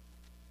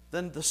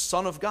 then the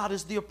Son of God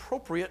is the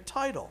appropriate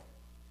title.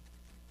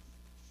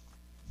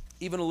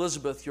 Even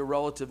Elizabeth, your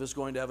relative, is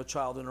going to have a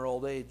child in her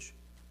old age.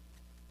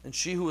 And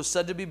she who is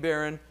said to be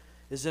barren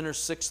is in her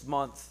 6th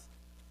month.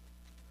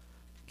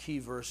 Key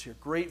verse here.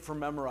 Great for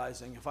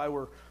memorizing. If I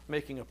were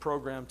making a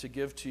program to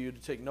give to you to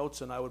take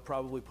notes in, I would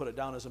probably put it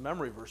down as a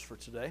memory verse for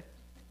today.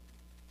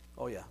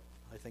 Oh yeah,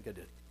 I think I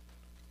did.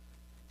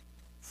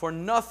 For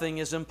nothing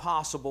is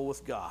impossible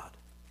with God.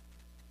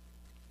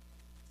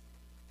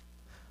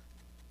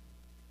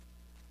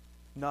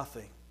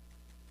 Nothing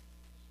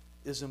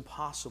is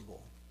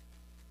impossible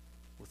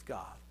with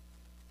God.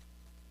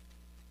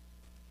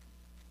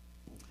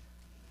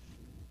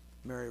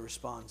 Mary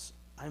responds,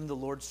 I am the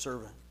Lord's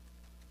servant.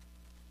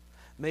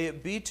 May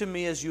it be to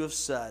me as you have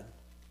said.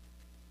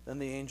 Then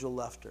the angel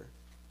left her.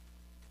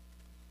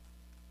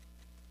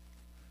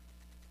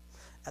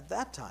 At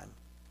that time,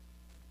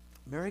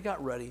 Mary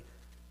got ready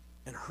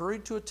and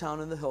hurried to a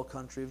town in the hill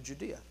country of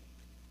Judea,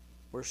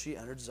 where she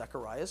entered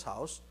Zechariah's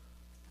house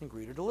and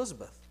greeted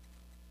Elizabeth.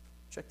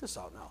 Check this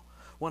out now.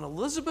 When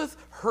Elizabeth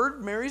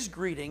heard Mary's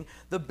greeting,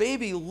 the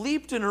baby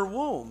leaped in her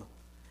womb,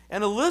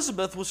 and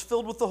Elizabeth was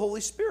filled with the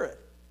Holy Spirit.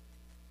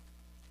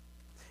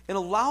 In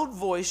a loud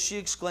voice, she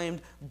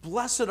exclaimed,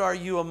 Blessed are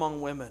you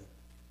among women,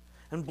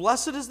 and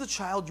blessed is the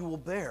child you will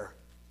bear.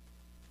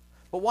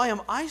 But why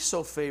am I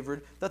so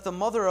favored that the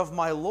mother of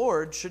my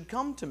Lord should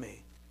come to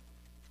me?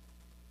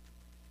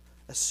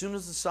 As soon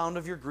as the sound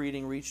of your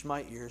greeting reached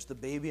my ears, the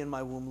baby in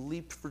my womb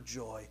leaped for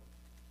joy.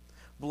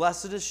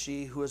 Blessed is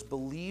she who has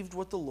believed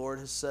what the Lord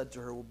has said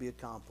to her will be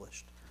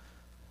accomplished.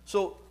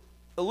 So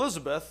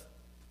Elizabeth,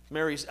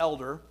 Mary's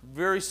elder,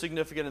 very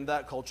significant in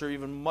that culture,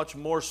 even much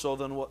more so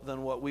than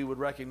what we would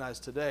recognize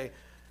today.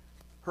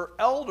 Her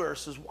elder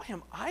says, why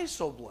am I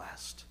so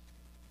blessed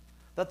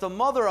that the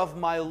mother of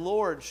my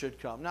Lord should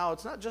come? Now,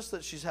 it's not just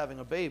that she's having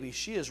a baby.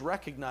 She is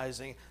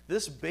recognizing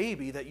this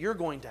baby that you're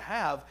going to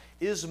have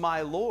is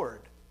my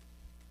Lord.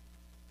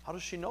 How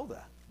does she know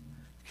that?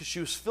 Because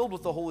she was filled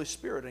with the Holy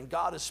Spirit, and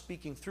God is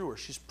speaking through her.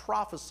 She's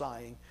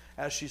prophesying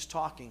as she's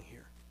talking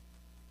here.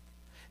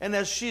 And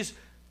as she's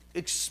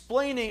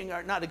explaining,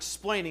 or not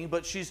explaining,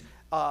 but she's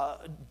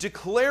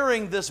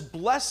declaring this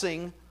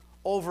blessing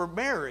over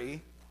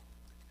Mary,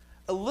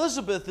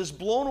 Elizabeth is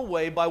blown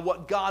away by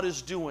what God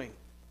is doing.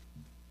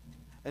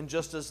 And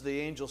just as the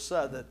angel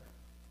said that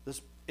this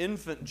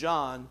infant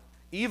John,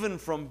 even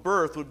from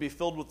birth, would be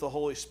filled with the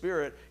Holy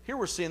Spirit, here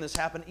we're seeing this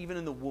happen even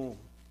in the womb.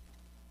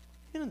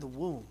 Even in the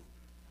womb.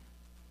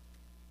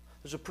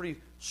 There's a pretty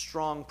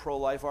strong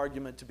pro-life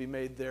argument to be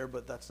made there,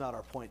 but that's not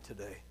our point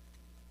today.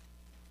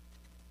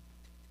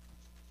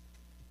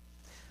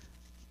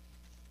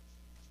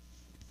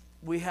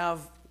 We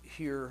have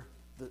here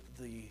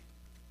the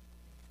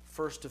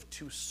first of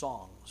 2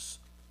 songs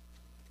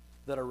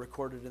that are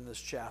recorded in this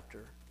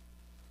chapter.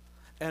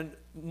 And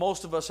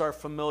most of us are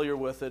familiar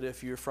with it.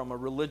 If you're from a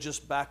religious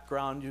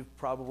background, you've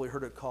probably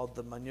heard it called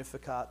the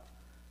Magnificat.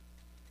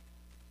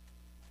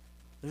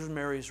 There's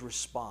Mary's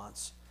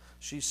response.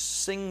 She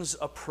sings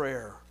a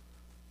prayer.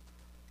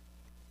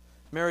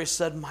 Mary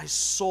said, my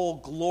soul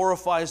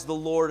glorifies the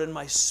Lord, and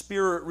my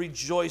spirit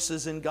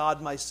rejoices in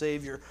God my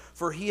Savior,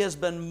 for he has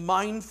been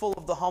mindful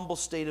of the humble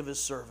state of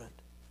his servant.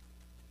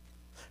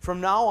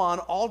 From now on,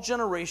 all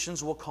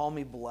generations will call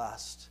me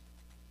blessed,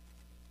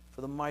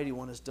 for the Mighty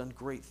One has done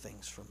great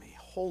things for me.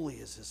 Holy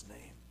is his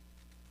name.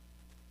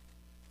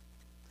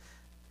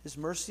 His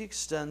mercy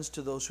extends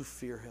to those who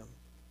fear him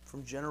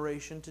from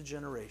generation to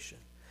generation.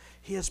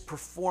 He has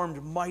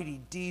performed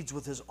mighty deeds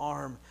with his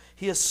arm.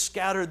 He has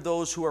scattered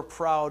those who are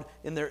proud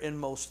in their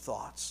inmost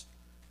thoughts.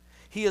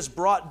 He has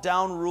brought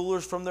down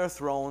rulers from their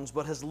thrones,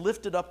 but has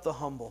lifted up the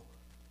humble.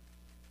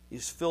 He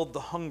has filled the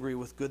hungry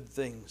with good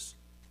things,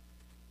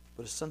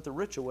 but has sent the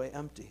rich away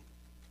empty.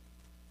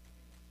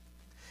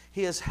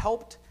 He has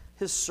helped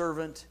his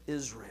servant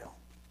Israel,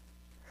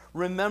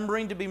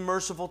 remembering to be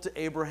merciful to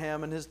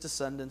Abraham and his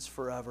descendants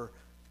forever,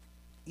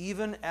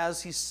 even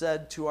as he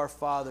said to our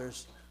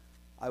fathers.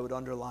 I would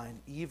underline,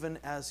 even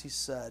as he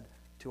said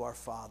to our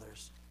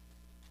fathers.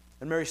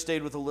 And Mary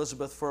stayed with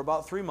Elizabeth for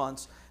about 3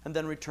 months and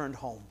then returned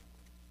home.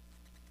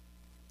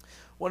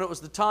 When it was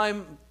the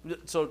time,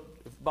 so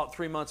about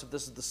 3 months, if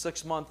this is the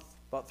 6th month,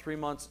 about 3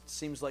 months, it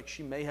seems like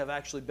she may have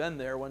actually been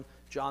there when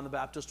John the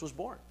Baptist was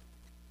born.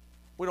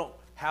 We don't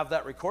have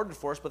that recorded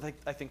for us, but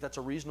I think that's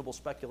a reasonable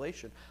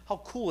speculation.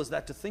 How cool is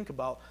that to think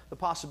about the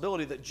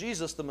possibility that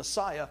Jesus, the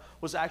Messiah,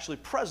 was actually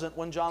present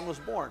when John was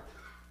born?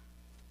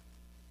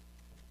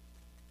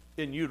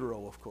 In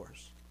utero, of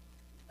course.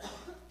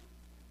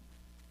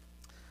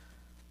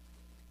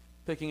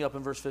 Picking up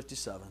in verse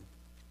 57.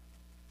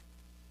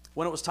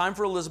 When it was time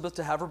for Elizabeth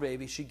to have her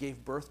baby, she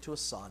gave birth to a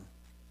son.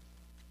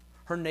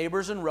 Her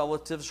neighbors and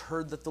relatives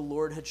heard that the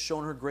Lord had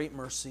shown her great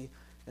mercy,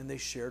 and they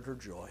shared her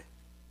joy.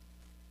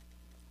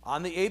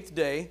 On the 8th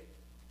day,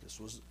 this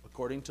was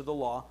according to the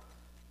law,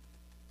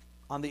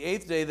 On the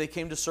 8th day, they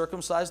came to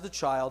circumcise the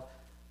child,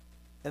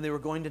 and they were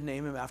going to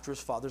name him after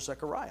his father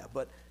Zechariah.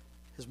 But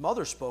his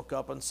mother spoke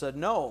up and said,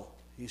 no,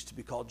 he used to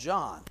be called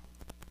John.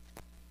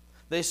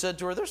 They said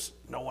to her, there's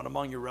no one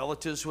among your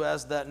relatives who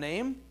has that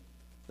name.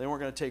 They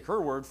weren't going to take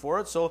her word for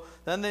it. So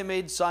then they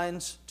made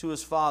signs to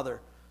his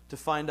father to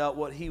find out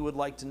what he would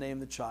like to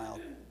name the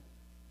child.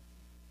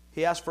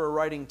 He asked for a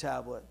writing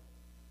tablet.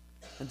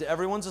 And to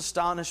everyone's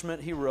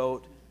astonishment, he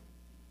wrote,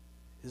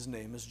 his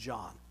name is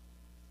John.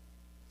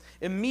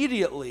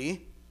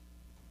 Immediately,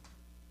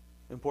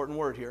 important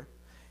word here,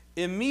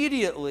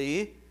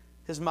 immediately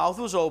his mouth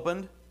was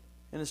opened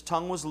and his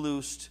tongue was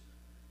loosed,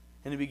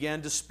 and he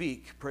began to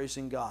speak,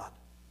 praising God.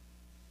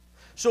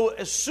 So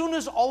as soon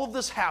as all of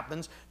this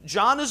happens,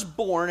 John is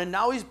born, and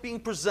now he's being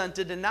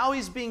presented, and now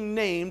he's being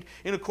named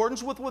in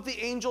accordance with what the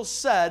angel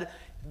said.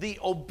 The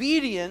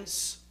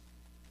obedience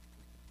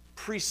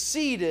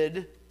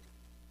preceded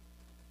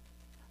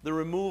the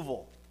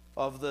removal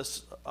of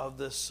this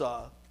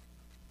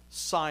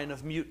sign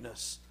of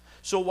muteness.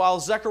 So while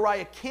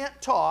Zechariah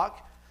can't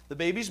talk, the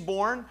baby's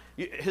born,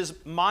 his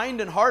mind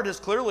and heart has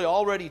clearly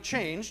already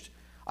changed.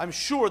 I'm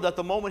sure that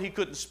the moment he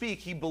couldn't speak,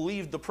 he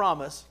believed the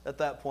promise at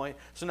that point.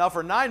 So now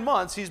for 9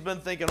 months, he's been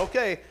thinking,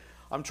 okay,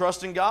 I'm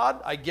trusting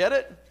God, I get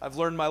it, I've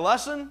learned my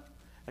lesson,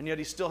 and yet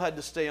he still had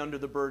to stay under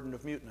the burden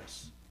of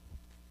muteness.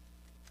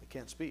 I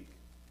can't speak.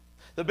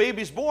 The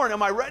baby's born,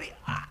 am I ready?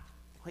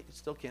 Wait, you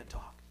still can't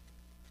talk.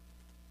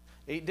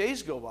 8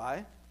 days go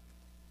by.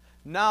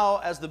 Now,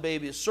 as the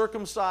baby is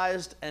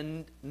circumcised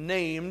and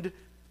named,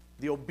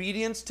 the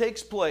obedience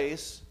takes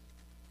place.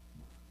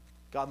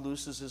 God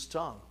looses his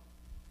tongue,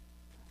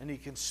 and he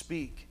can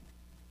speak.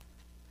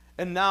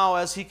 And now,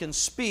 as he can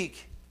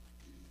speak,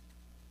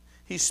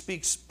 he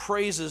speaks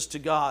praises to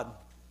God.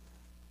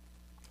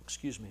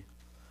 Excuse me.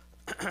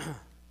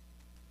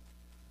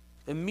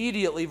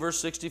 Immediately, verse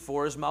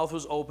 64, his mouth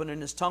was open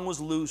and his tongue was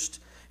loosed,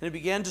 and he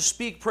began to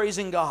speak,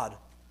 praising God.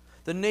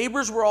 The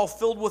neighbors were all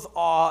filled with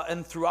awe,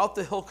 and throughout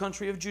the hill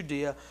country of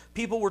Judea,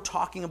 people were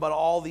talking about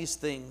all these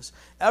things.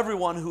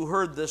 Everyone who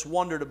heard this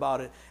wondered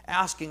about it,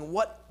 asking,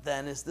 what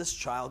then is this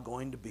child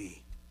going to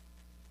be?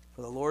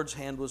 For the Lord's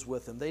hand was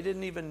with him. They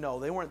didn't even know.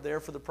 They weren't there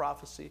for the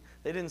prophecy.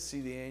 They didn't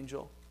see the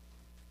angel.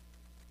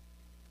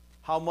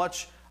 How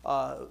much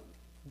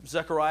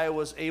Zechariah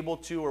was able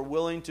to or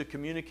willing to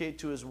communicate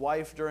to his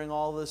wife during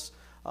all this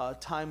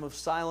time of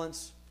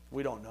silence,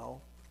 we don't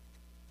know.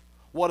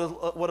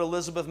 What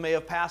Elizabeth may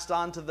have passed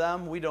on to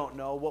them, we don't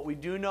know. What we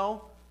do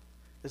know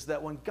is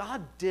that when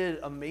God did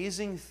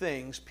amazing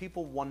things,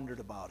 people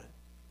wondered about it.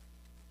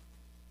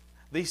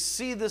 They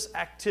see this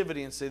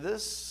activity and say,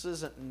 this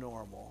isn't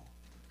normal.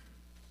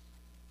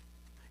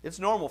 It's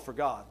normal for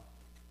God.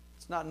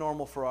 It's not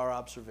normal for our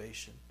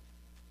observation.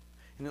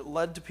 And it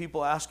led to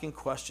people asking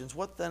questions.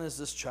 What then is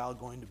this child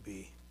going to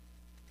be?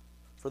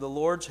 For the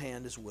Lord's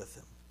hand is with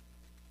him.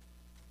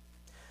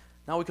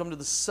 Now we come to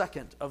the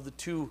second of the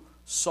two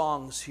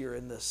songs here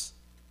in this.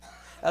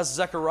 As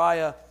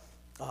Zechariah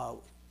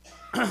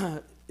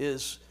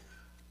is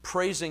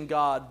praising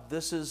God,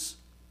 this is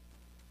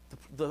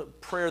the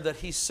prayer that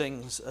he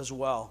sings as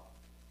well.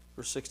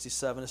 Verse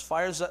 67,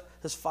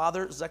 his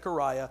father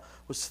Zechariah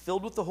was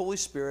filled with the Holy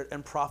Spirit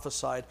and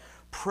prophesied,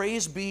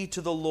 praise be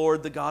to the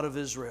Lord, the God of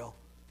Israel,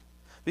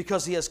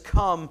 because he has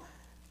come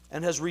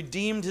and has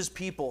redeemed his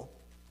people.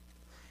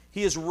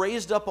 He has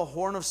raised up a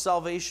horn of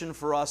salvation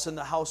for us in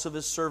the house of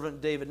his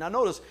servant David. Now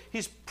notice,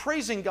 he's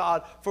praising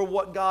God for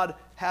what God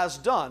has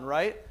done,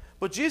 right?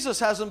 But Jesus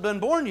hasn't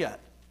been born yet.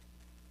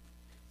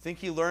 Think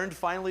he learned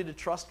finally to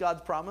trust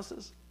God's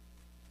promises?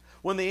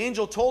 When the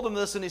angel told him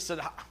this and he said,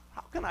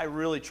 how can I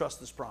really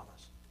trust this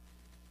promise?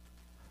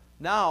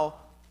 Now,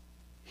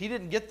 he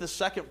didn't get the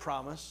second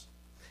promise.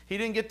 He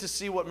didn't get to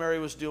see what Mary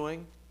was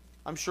doing.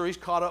 I'm sure he's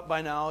caught up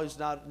by now. He's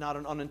not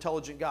an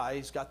unintelligent guy.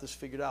 He's got this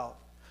figured out.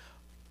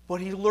 But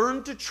he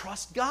learned to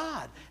trust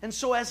God. And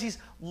so as he's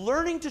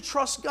learning to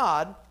trust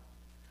God,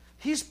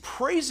 he's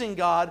praising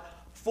God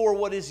for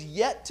what is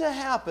yet to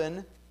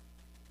happen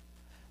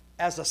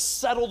as a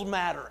settled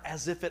matter,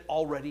 as if it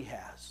already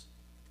has.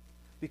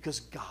 Because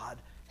God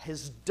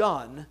has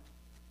done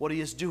what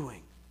he is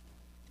doing.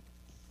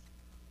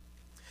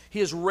 He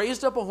has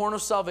raised up a horn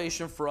of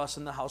salvation for us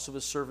in the house of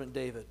his servant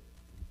David,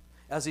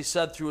 as he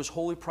said through his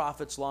holy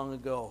prophets long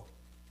ago.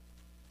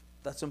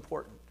 That's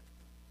important.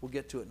 We'll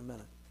get to it in a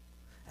minute.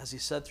 As he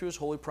said through his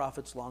holy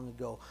prophets long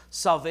ago,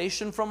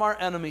 salvation from our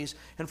enemies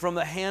and from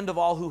the hand of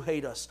all who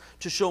hate us,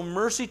 to show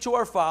mercy to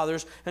our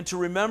fathers and to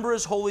remember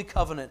his holy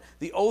covenant,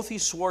 the oath he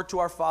swore to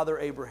our father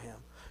Abraham,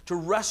 to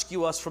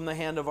rescue us from the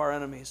hand of our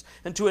enemies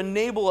and to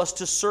enable us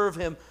to serve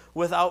him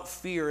without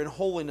fear in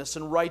holiness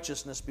and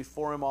righteousness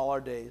before him all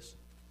our days.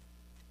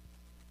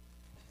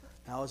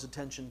 Now his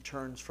attention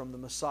turns from the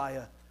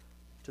Messiah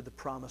to the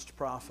promised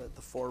prophet,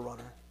 the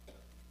forerunner.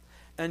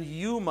 And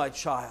you, my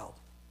child,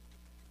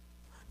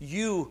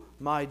 you,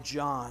 my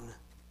John,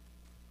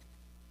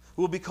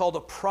 will be called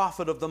a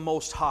prophet of the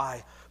Most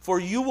High, for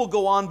you will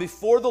go on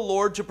before the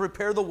Lord to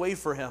prepare the way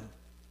for him,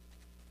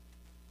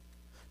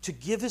 to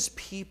give his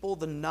people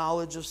the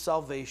knowledge of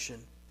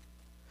salvation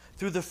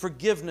through the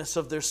forgiveness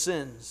of their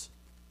sins,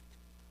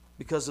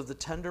 because of the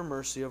tender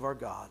mercy of our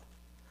God,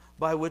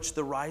 by which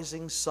the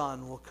rising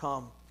sun will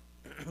come,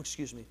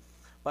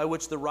 by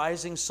which the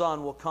rising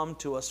sun will come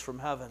to us from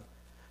heaven,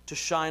 to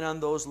shine on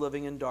those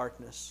living in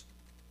darkness,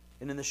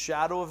 and in the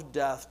shadow of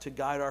death to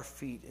guide our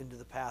feet into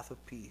the path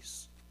of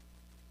peace.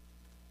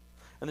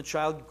 And the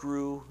child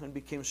grew and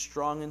became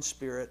strong in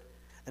spirit,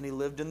 and he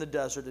lived in the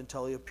desert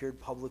until he appeared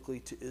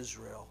publicly to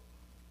Israel.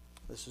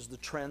 This is the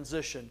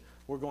transition.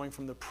 We're going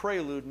from the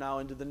prelude now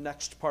into the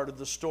next part of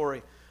the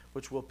story,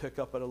 which we'll pick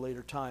up at a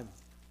later time.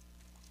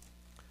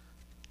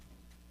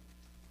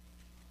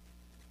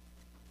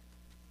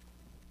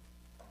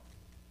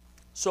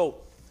 So,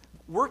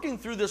 working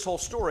through this whole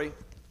story,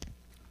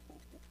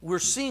 we're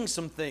seeing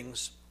some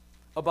things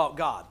about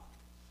God.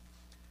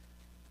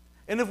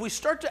 And if we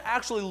start to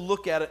actually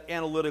look at it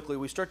analytically,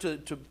 we start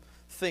to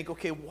think,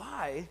 okay,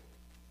 why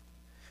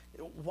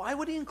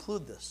would he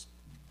include this?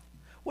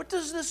 What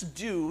does this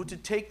do to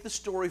take the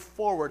story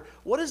forward?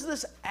 What is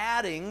this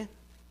adding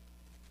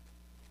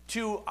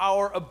to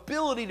our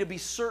ability to be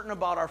certain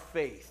about our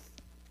faith?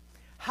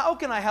 How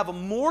can I have a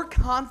more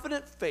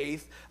confident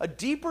faith, a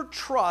deeper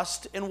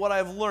trust in what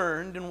I've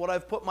learned and what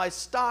I've put my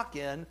stock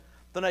in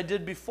than I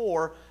did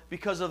before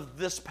because of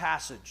this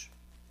passage?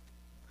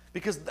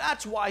 Because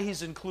that's why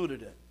he's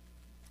included it.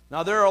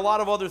 Now, there are a lot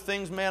of other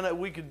things, man, that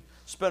we could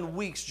spend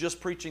weeks just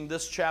preaching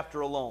this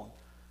chapter alone,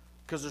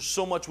 because there's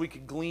so much we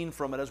could glean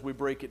from it as we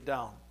break it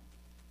down.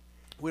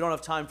 We don't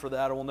have time for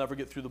that, or we'll never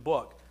get through the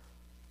book.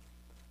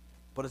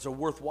 But it's a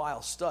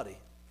worthwhile study.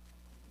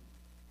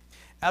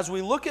 As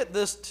we look at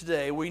this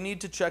today, we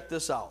need to check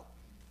this out.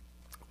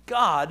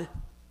 God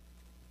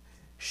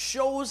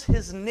shows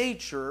his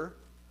nature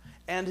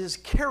and his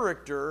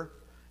character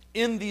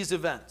in these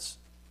events.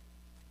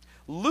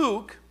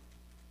 Luke,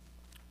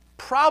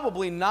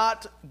 probably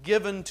not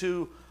given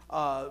to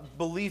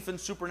belief in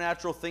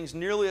supernatural things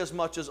nearly as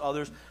much as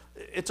others.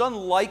 It's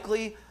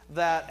unlikely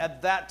that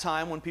at that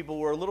time, when people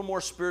were a little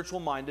more spiritual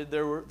minded,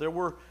 there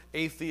were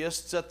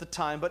atheists at the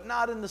time, but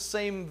not in the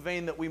same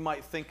vein that we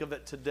might think of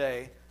it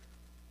today.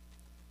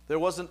 There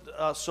wasn't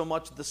so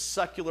much the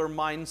secular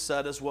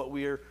mindset as what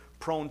we are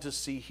prone to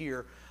see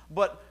here.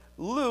 But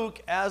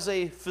Luke, as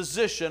a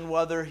physician,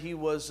 whether he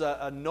was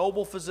a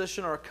noble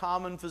physician or a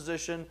common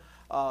physician,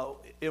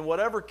 in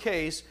whatever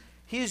case,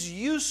 he's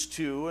used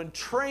to and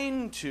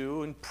trained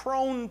to and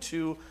prone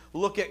to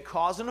look at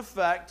cause and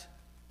effect.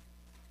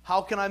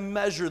 How can I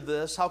measure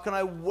this? How can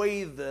I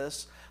weigh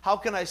this? How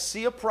can I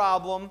see a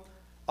problem,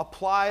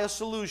 apply a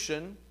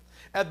solution?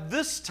 At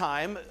this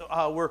time,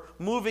 we're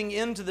moving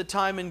into the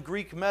time in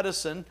Greek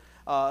medicine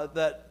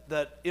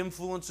that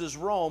influences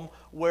Rome,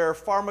 where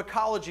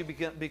pharmacology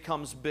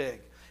becomes big.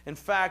 In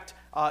fact,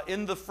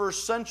 in the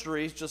first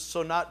century, just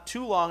so not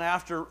too long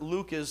after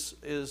Luke is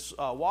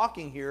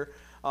walking here,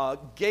 I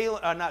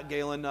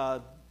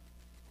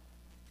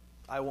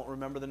won't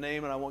remember the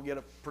name and I won't get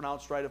it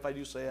pronounced right if I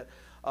do say it,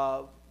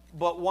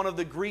 but one of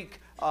the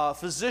Greek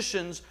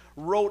physicians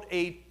wrote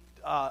a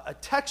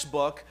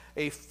textbook,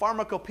 a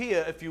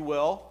pharmacopoeia, if you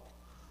will,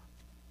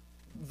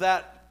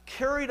 that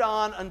carried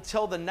on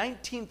until the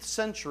 19th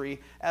century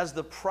as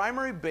the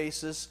primary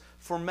basis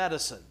for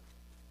medicine.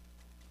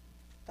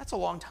 That's a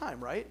long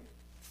time, right?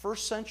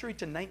 First century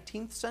to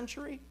 19th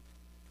century?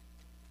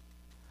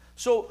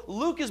 So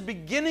Luke is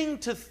beginning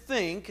to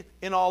think,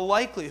 in all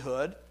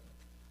likelihood,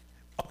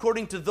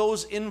 according to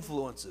those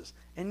influences.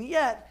 And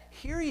yet,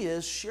 here he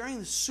is sharing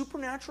the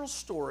supernatural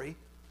story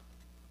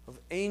of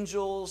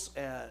angels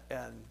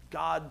and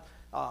God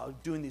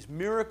doing these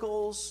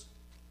miracles.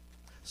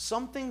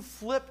 Something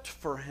flipped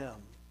for him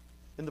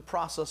in the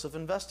process of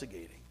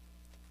investigating.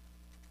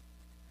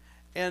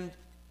 And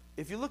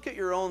if you look at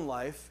your own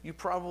life, you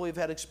probably have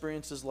had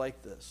experiences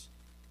like this.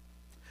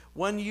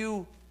 When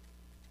you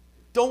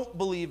don't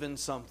believe in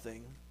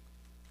something,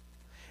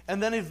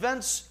 and then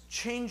events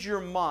change your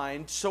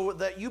mind so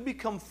that you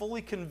become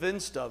fully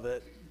convinced of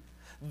it,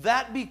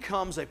 that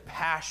becomes a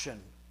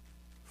passion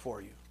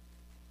for you.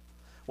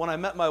 When I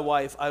met my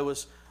wife,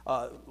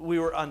 we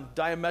were on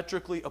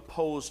diametrically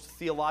opposed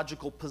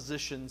theological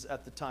positions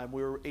at the time.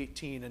 We were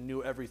 18 and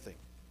knew everything.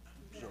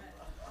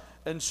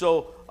 And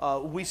so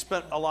we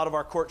spent a lot of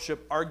our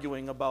courtship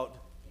arguing about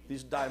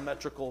these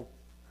diametrically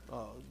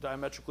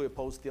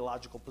opposed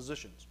theological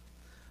positions.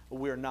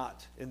 We are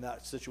not in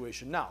that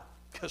situation now,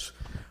 because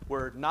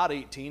we're not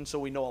 18, so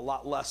we know a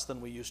lot less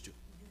than we used to.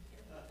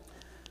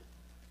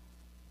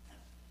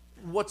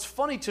 What's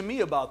funny to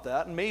me about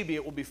that, and maybe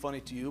it will be funny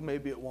to you,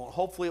 maybe it won't,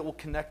 hopefully it will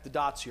connect the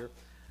dots here,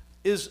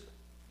 is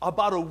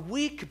about a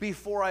week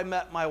before I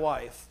met my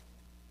wife,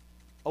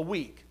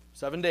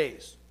 7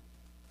 days,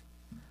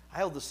 I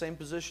held the same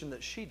position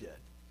that she did.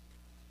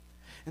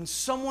 And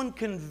someone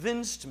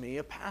convinced me,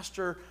 a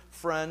pastor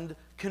friend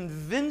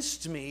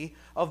convinced me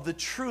of the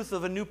truth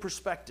of a new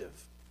perspective.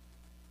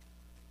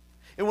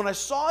 And when I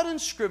saw it in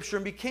Scripture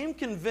and became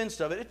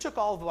convinced of it, it took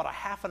all of about a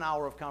half an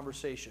hour of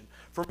conversation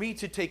for me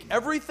to take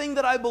everything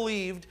that I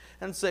believed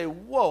and say,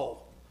 whoa,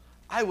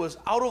 I was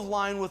out of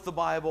line with the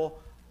Bible.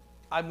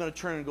 I'm going to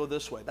turn and go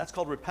this way. That's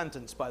called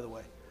repentance, by the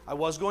way. I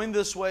was going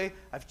this way.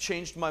 I've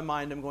changed my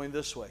mind. I'm going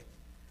this way.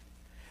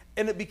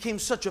 And it became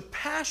such a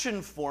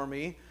passion for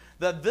me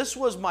that this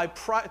was my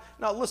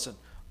Now, listen,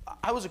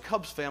 I was a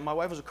Cubs fan. My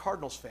wife was a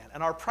Cardinals fan.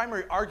 And our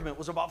primary argument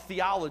was about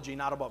theology,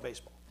 not about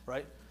baseball,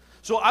 right?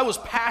 So I was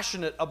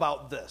passionate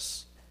about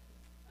this.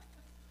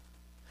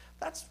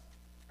 That's,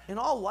 in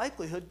all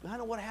likelihood,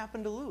 kind of what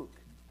happened to Luke.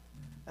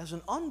 As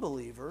an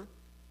unbeliever,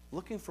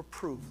 looking for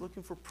proof,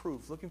 looking for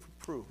proof, looking for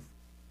proof.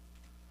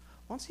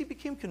 Once he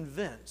became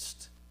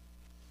convinced,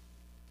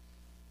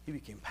 he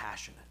became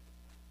passionate.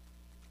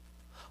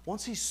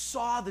 Once he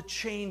saw the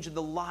change in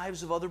the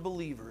lives of other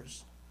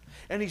believers,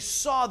 and he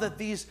saw that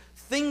these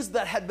things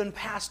that had been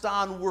passed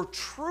on were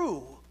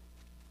true,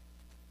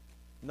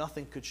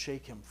 nothing could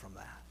shake him from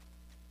that.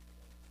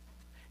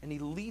 And he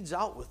leads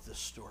out with this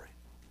story.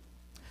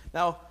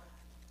 Now,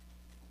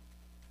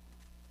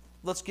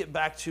 let's get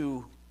back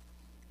to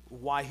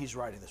why he's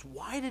writing this.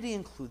 Why did he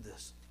include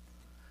this?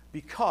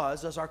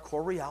 Because, as our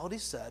core reality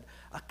said,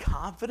 a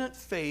confident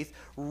faith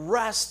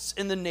rests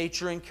in the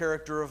nature and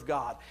character of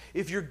God.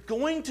 If you're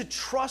going to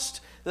trust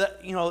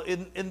that,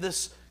 in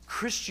this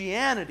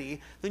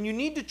Christianity, then you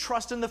need to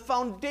trust in the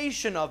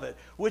foundation of it,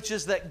 which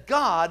is that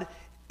God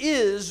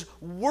is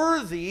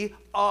worthy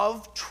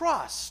of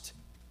trust.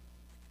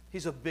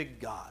 He's a big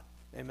God.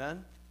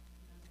 Amen?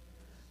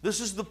 This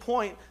is the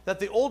point that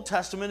the Old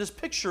Testament is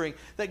picturing,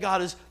 that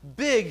God is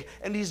big,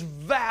 and He's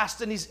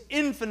vast, and He's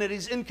infinite,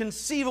 He's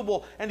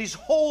inconceivable, and He's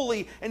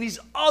holy, and He's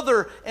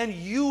other, and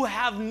you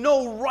have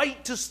no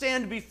right to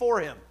stand before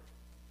Him.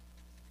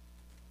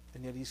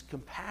 And yet He's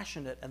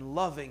compassionate and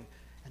loving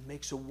and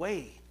makes a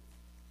way,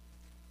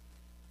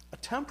 a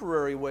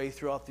temporary way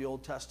throughout the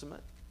Old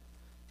Testament,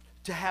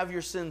 to have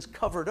your sins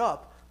covered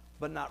up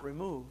but not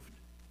removed.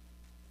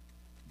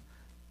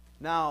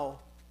 Now,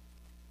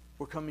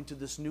 we're coming to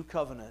this new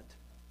covenant.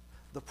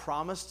 The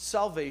promised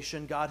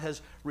salvation, God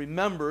has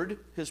remembered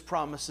His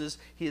promises.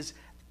 He has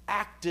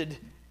acted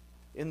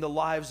in the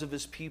lives of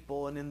His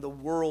people and in the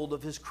world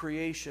of His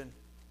creation.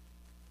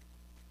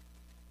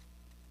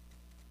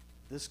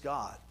 This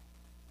God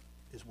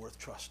is worth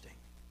trusting.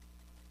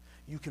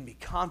 You can be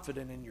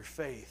confident in your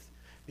faith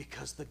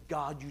because the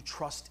God you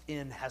trust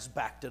in has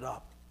backed it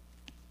up.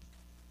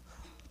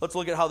 Let's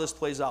look at how this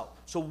plays out.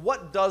 So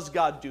what does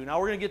God do?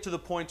 Now we're going to get to the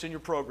points in your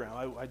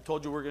program. I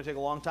told you we're going to take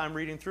a long time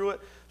reading through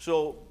it.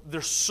 So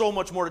there's so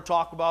much more to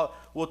talk about.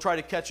 We'll try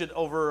to catch it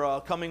over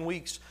coming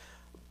weeks.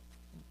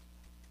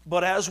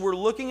 But as we're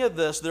looking at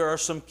this, there are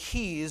some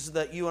keys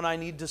that you and I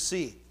need to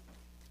see.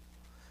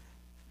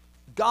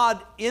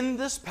 God, in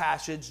this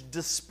passage,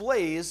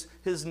 displays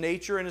His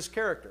nature and His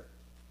character.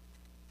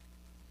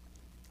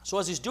 So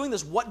as He's doing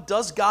this, what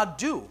does God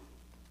do?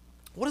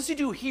 What does He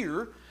do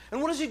here?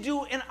 And what does He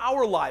do in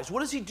our lives? What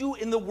does He do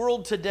in the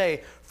world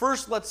today?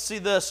 First, let's see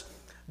this.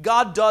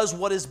 God does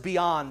what is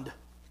beyond.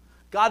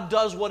 God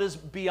does what is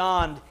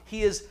beyond.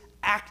 He is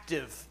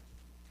active.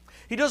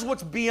 He does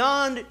what's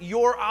beyond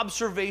your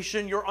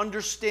observation, your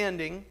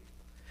understanding.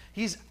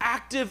 He's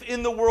active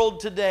in the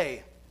world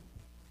today.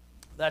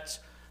 That's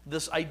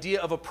this idea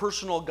of a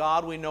personal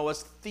God we know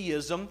as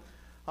theism.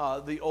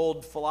 The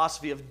old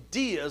philosophy of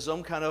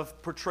deism kind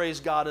of portrays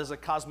God as a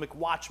cosmic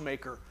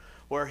watchmaker,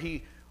 where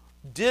He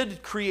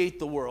did create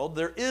the world.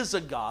 There is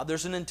a God.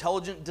 There's an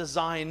intelligent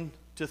design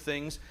to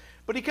things.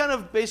 But He kind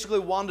of basically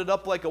wound it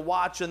up like a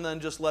watch and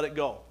then just let it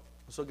go.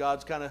 So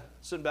God's kind of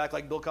sitting back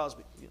like Bill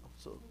Cosby.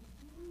 So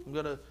I'm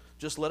going to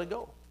just let it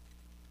go.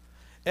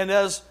 And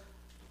as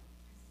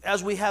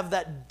we have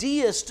that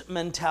deist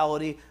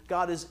mentality,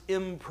 God is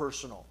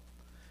impersonal.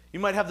 You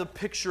might have the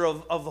picture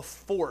of a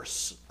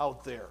force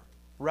out there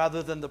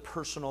rather than the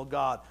personal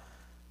God.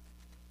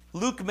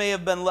 Luke may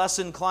have been less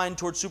inclined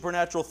towards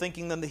supernatural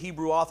thinking than the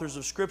Hebrew authors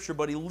of Scripture,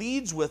 but he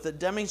leads with it,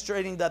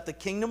 demonstrating that the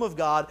kingdom of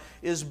God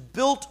is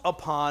built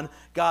upon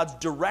God's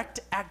direct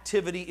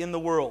activity in the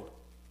world.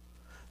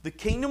 The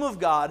kingdom of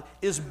God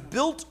is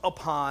built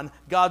upon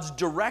God's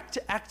direct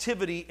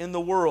activity in the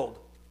world,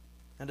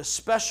 and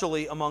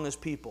especially among His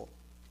people.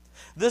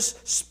 This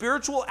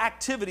spiritual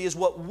activity is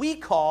what we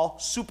call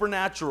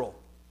supernatural,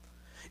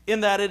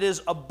 in that it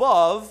is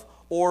above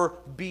or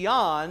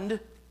beyond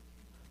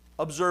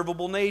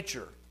observable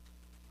nature,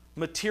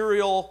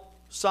 material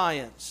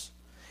science.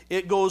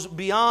 It goes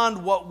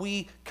beyond what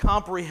we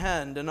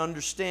comprehend and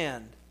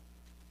understand.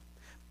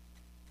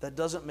 That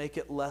doesn't make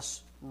it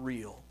less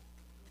real.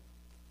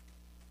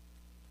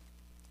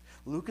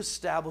 Luke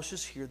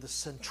establishes here the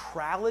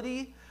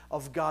centrality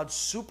of God's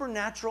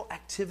supernatural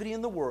activity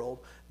in the world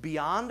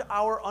beyond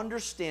our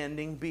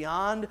understanding,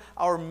 beyond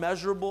our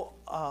measurable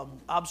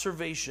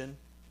observation.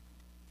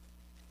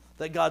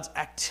 That God's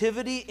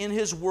activity in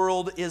His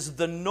world is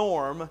the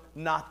norm,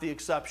 not the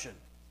exception.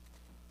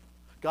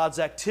 God's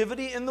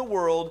activity in the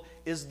world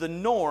is the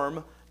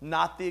norm,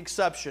 not the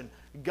exception.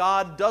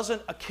 God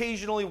doesn't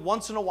occasionally,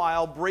 once in a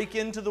while, break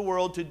into the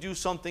world to do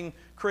something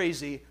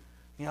crazy.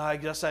 I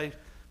guess I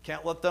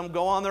can't let them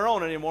go on their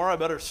own anymore. I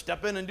better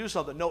step in and do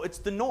something. No, it's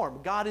the norm.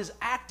 God is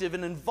active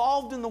and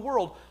involved in the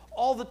world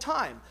all the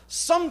time.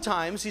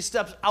 Sometimes he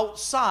steps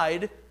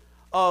outside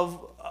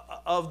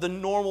of the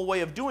normal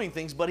way of doing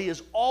things, but he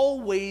is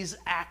always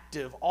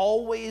active,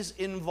 always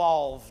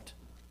involved.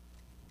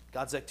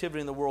 God's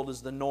activity in the world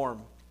is the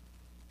norm,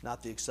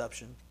 not the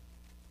exception.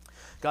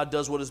 God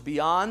does what is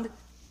beyond.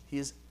 He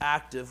is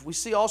active. We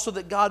see also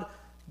that God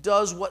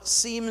does what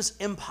seems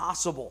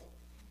impossible.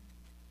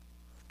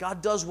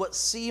 God does what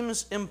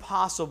seems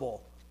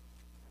impossible.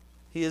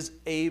 He is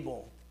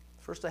able.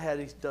 First I had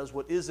he does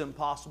what is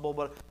impossible,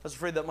 but I was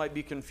afraid that might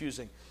be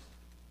confusing.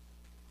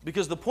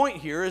 Because the point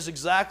here is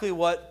exactly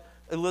what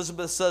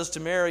Elizabeth says to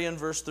Mary in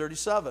verse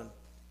 37.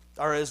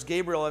 Or as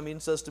Gabriel,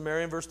 says to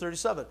Mary in verse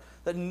 37.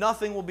 That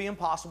nothing will be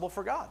impossible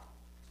for God.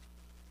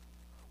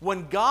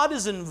 When God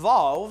is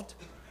involved,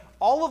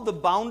 all of the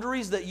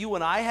boundaries that you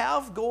and I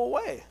have go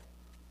away.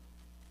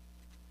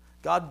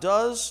 God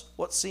does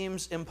what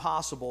seems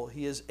impossible.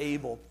 He is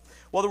able.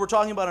 Whether we're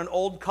talking about an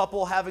old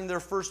couple having their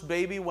first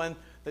baby when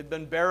they've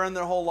been barren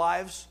their whole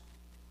lives,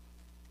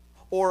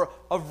 or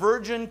a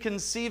virgin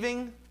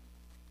conceiving,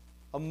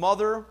 a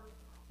mother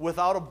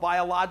without a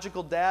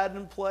biological dad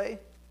in play.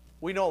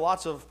 We know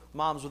lots of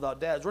moms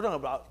without dads. We're talking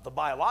about the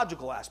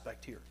biological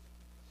aspect here.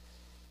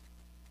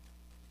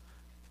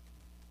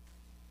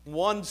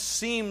 One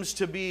seems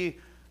to be,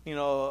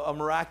 a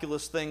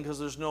miraculous thing because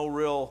there's no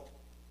real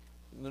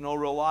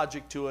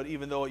logic to it,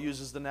 even though it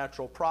uses the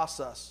natural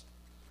process.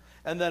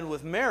 And then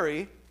with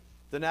Mary,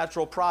 the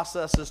natural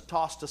process is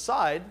tossed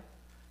aside,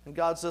 and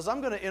God says,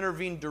 I'm going to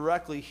intervene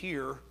directly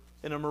here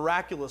in a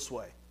miraculous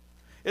way.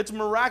 It's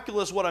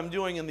miraculous what I'm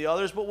doing in the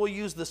others, but we'll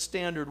use the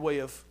standard way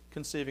of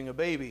conceiving a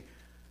baby.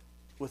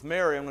 With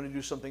Mary, I'm going to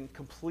do something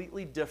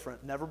completely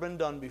different, never been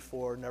done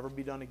before, never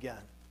be done again.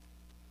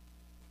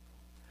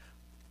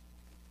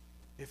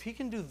 If he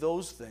can do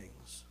those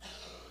things,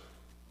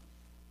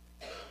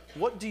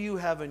 what do you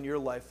have in your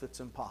life that's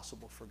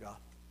impossible for God?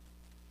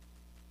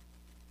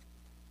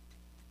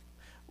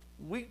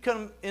 We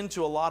come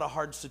into a lot of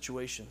hard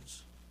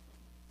situations.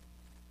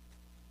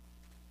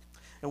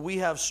 And we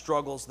have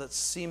struggles that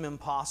seem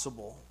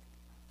impossible.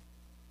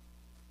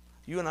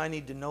 You and I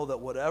need to know that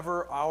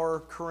whatever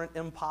our current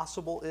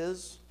impossible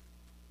is,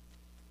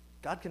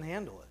 God can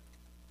handle it.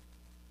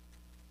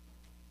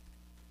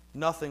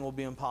 Nothing will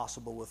be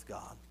impossible with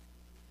God.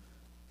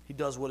 He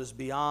does what is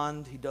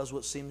beyond. He does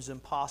what seems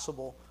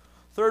impossible.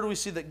 Third, we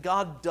see that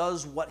God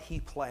does what he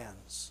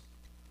plans.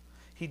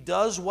 He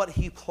does what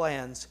he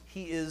plans.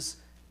 He is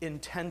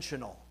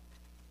intentional.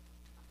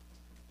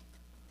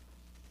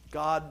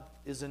 God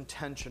is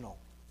intentional.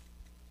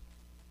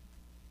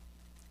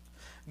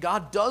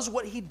 God does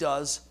what he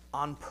does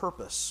on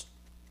purpose.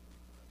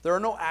 There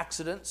are no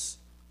accidents.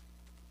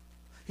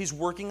 He's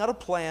working out a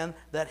plan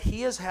that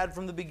he has had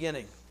from the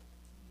beginning.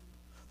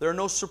 There are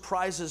no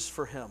surprises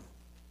for him.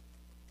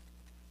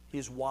 He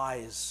is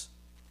wise.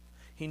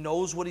 He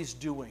knows what he's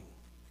doing.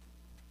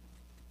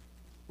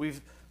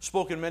 We've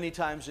spoken many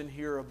times in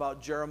here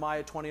about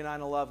Jeremiah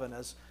 29:11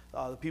 as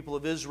the people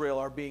of Israel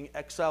are being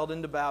exiled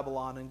into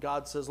Babylon, and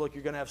God says, look,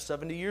 you're going to have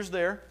 70 years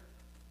there.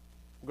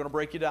 We're going to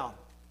break you down.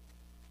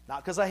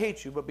 Not because I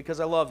hate you, but because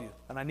I love you,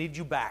 and I need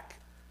you back.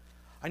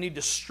 I need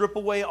to strip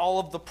away all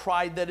of the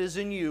pride that is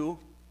in you,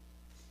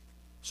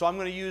 so I'm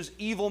going to use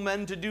evil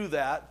men to do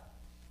that,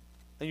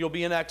 and you'll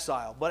be in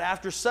exile. But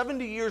after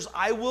 70 years,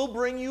 I will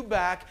bring you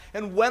back,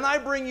 and when I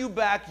bring you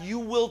back, you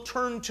will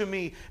turn to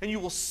me, and you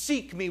will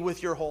seek me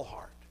with your whole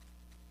heart.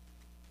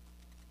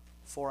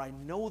 For I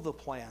know the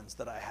plans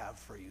that I have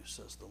for you,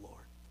 says the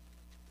Lord.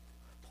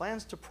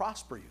 Plans to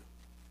prosper you,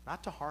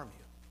 not to harm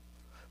you.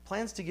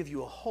 Plans to give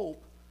you a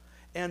hope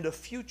and a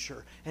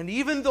future. And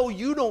even though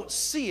you don't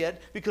see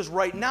it, because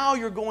right now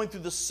you're going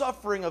through the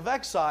suffering of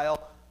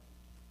exile,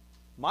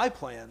 my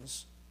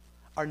plans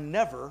are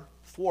never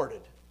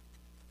thwarted.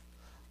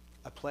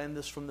 I planned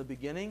this from the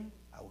beginning.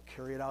 I will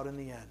carry it out in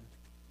the end.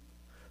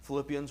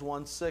 Philippians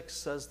 1:6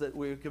 says that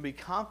we can be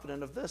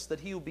confident of this, that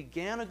he who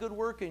began a good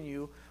work in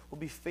you will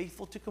be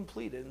faithful to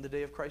complete it in the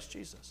day of Christ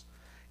Jesus.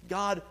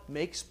 God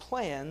makes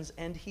plans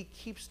and he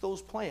keeps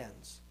those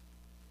plans.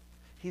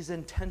 He's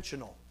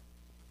intentional.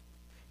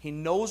 He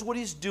knows what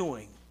he's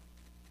doing,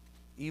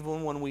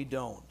 even when we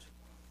don't.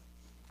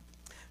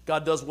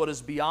 God does what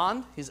is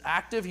beyond. He's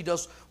active. He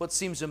does what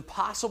seems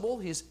impossible.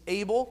 He's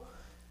able.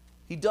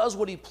 He does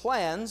what he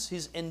plans.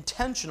 He's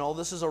intentional.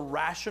 This is a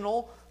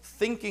rational,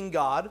 thinking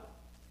God,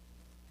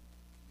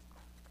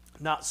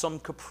 not some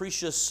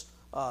capricious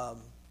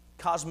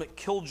cosmic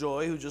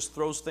killjoy who just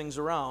throws things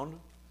around.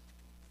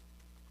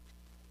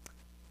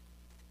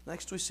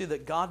 Next, we see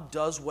that God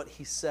does what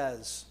he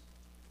says.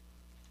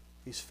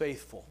 He's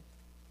faithful.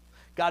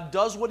 God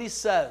does what he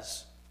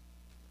says.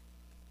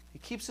 He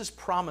keeps his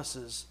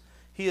promises.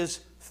 He is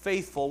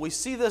faithful. We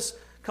see this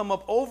come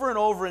up over and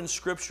over in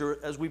Scripture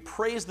as we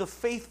praise the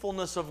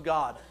faithfulness of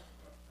God.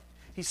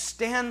 He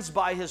stands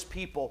by his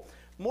people.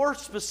 More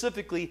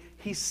specifically,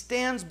 he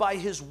stands by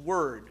his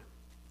word.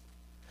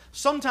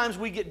 Sometimes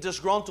we get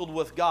disgruntled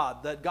with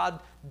God, that God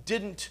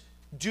didn't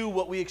do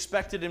what we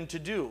expected him to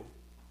do,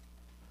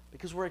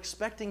 because we're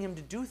expecting him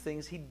to do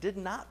things he did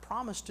not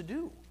promise to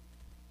do.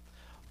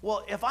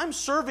 Well, if I'm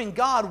serving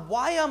God,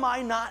 why am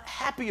I not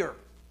happier?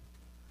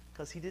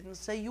 Because he didn't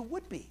say you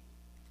would be.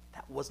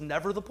 That was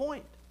never the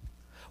point.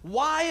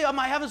 Why am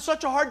I having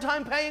such a hard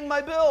time paying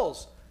my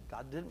bills?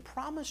 God didn't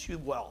promise you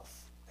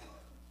wealth.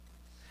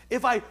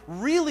 If I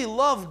really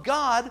love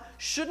God,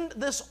 shouldn't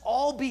this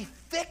all be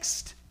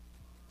fixed?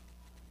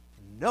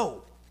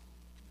 No.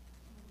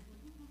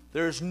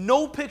 There's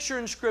no picture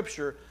in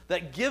Scripture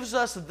that gives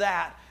us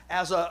that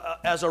as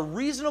a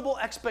reasonable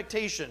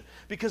expectation,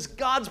 because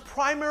God's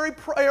primary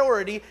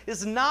priority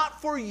is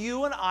not for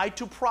you and I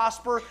to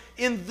prosper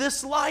in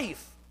this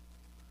life.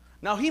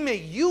 Now, he may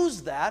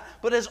use that,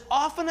 but as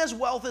often as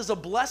wealth is a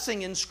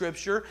blessing in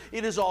Scripture,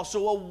 it is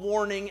also a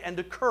warning and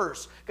a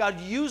curse. God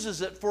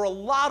uses it for a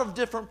lot of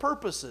different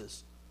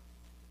purposes.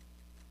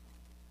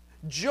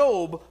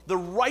 Job, the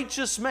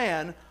righteous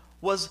man,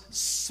 was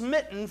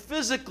smitten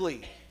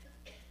physically.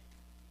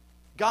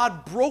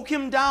 God broke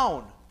him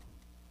down.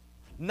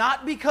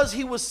 Not because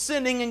he was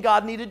sinning and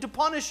God needed to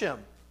punish him,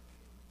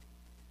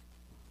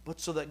 but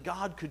so that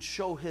God could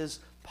show his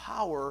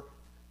power,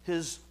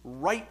 his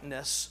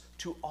rightness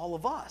to all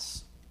of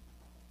us.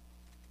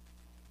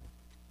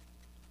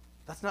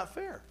 That's not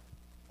fair.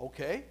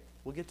 Okay,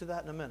 we'll get to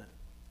that in a minute.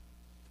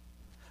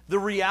 The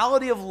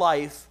reality of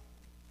life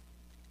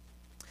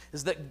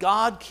is that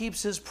God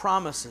keeps his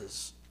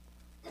promises.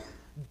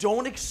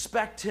 Don't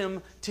expect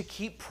him to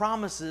keep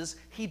promises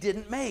he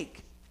didn't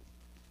make.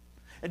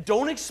 And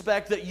don't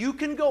expect that you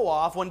can go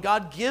off when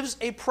God gives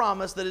a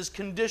promise that is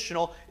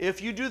conditional.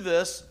 If you do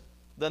this,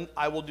 then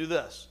I will do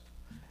this.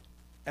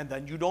 And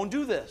then you don't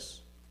do this.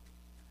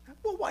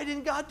 Well, why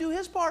didn't God do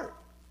his part?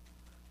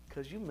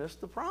 Because you missed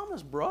the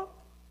promise, bro.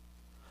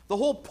 The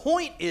whole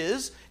point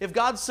is, if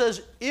God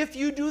says, if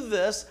you do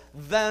this,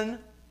 then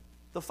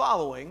the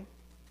following,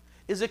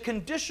 is a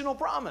conditional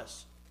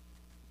promise.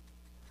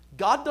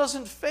 God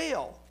doesn't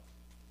fail.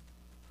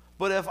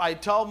 But if I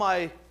tell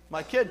my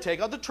kid, take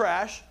out the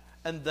trash,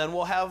 and then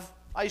we'll have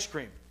ice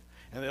cream,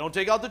 and they don't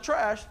take out the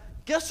trash,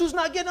 guess who's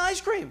not getting ice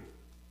cream?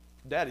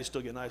 Daddy's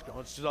still getting ice cream.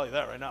 Let's tell you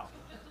that right now.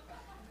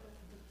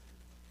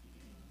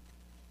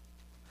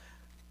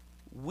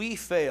 We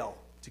fail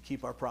to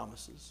keep our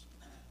promises.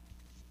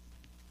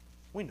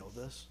 We know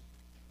this.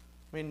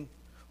 I mean,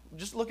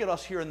 just look at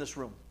us here in this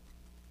room.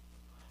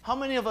 How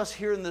many of us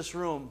here in this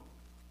room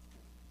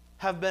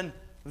have been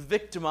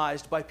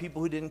victimized by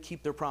people who didn't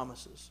keep their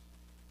promises?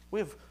 We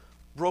have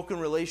broken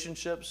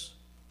relationships.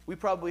 We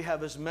probably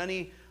have as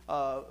many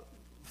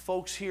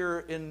folks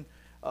here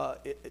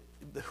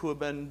who have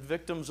been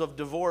victims of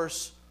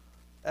divorce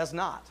as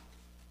not.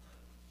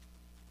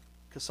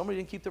 Because somebody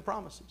didn't keep their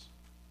promises.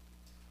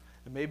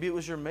 And maybe it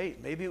was your mate.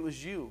 Maybe it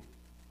was you.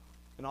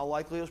 In all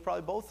likelihood, it was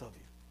probably both of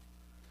you.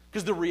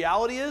 Because the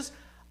reality is,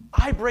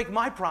 I break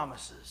my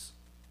promises.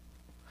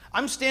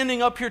 I'm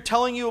standing up here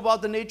telling you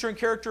about the nature and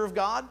character of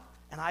God,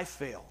 and I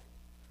fail.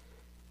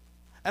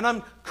 And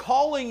I'm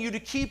calling you to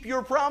keep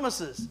your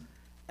promises,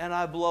 and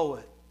I blow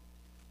it.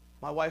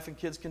 My wife and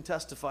kids can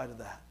testify to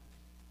that.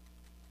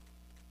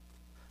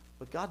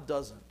 But God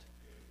doesn't.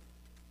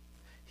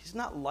 He's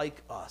not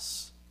like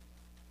us.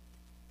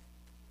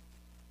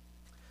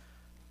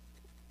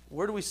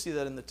 Where do we see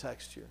that in the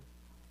text here?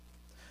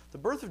 The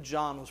birth of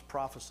John was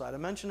prophesied. I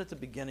mentioned at the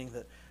beginning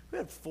that we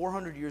had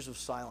 400 years of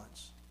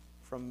silence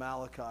from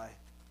Malachi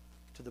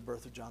to the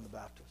birth of John the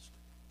Baptist.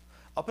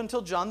 Up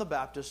until John the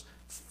Baptist,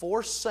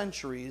 4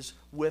 centuries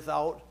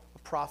without a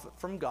prophet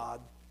from God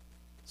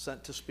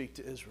sent to speak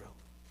to Israel.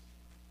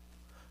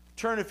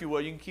 Turn, if you will.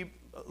 You can keep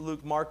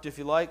Luke marked if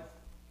you like.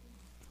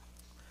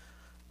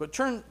 But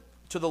turn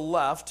to the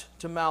left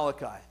to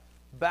Malachi.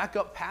 Back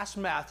up past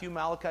Matthew.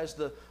 Malachi is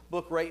the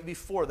book right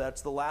before that.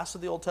 It's the last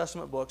of the Old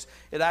Testament books.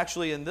 It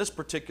actually, in this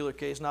particular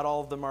case, not all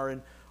of them are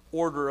in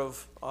order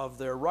of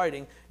their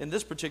writing. In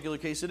this particular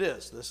case, it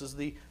is. This is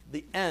the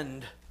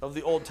end of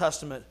the Old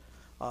Testament,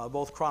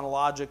 both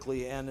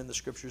chronologically and in the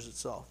Scriptures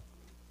itself.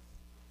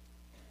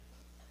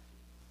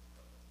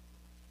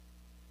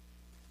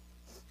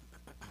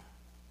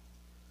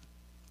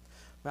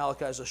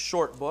 Malachi is a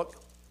short book.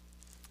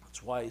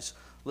 That's why he's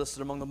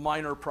listed among the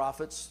minor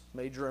prophets.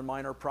 Major and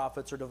minor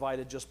prophets are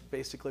divided just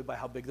basically by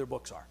how big their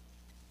books are.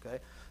 Okay,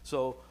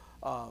 so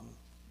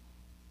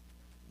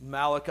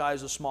Malachi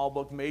is a small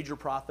book. Major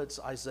prophets,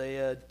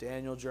 Isaiah,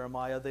 Daniel,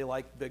 Jeremiah, they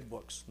like big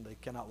books. They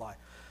cannot lie.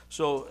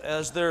 So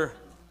as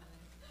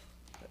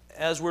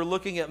we're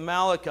looking at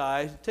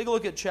Malachi, take a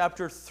look at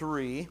chapter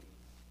 3,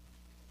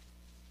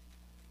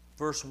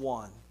 verse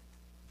 1.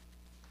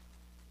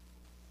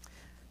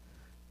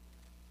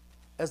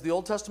 As the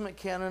Old Testament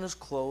canon is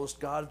closed,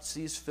 God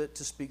sees fit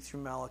to speak through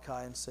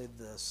Malachi and say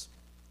this: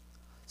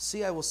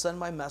 "See, I will send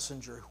my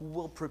messenger who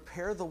will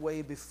prepare the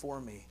way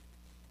before me.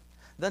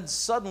 Then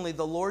suddenly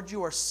the Lord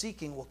you are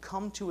seeking will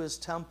come to his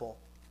temple.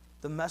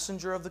 The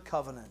messenger of the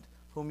covenant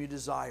whom you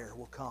desire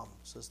will come,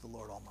 says the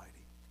Lord Almighty."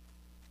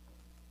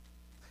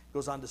 It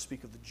goes on to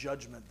speak of the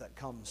judgment that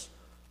comes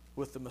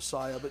with the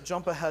Messiah. But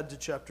jump ahead to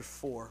chapter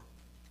 4.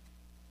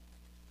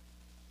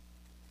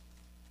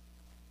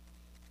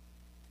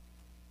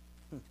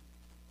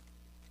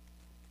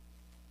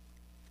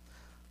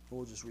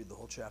 We'll just read the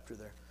whole chapter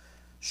there.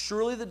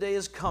 Surely the day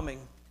is coming.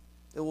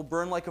 It will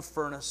burn like a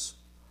furnace.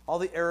 All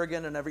the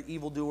arrogant and every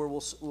evildoer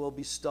will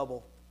be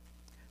stubble.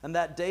 And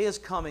that day is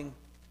coming,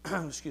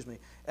 excuse me,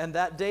 and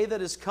that day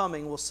that is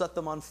coming will set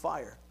them on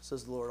fire,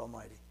 says the Lord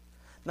Almighty.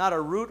 Not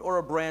a root or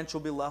a branch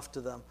will be left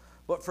to them.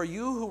 But for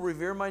you who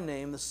revere my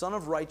name, the Son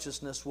of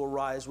Righteousness will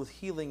rise with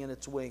healing in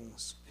its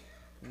wings.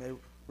 You may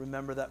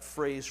remember that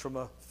phrase from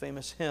a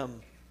famous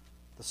hymn.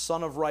 The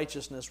Son of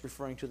Righteousness,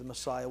 referring to the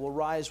Messiah, will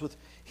rise with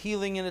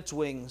healing in its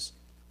wings.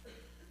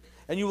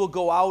 And you will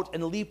go out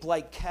and leap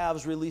like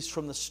calves released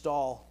from the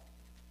stall.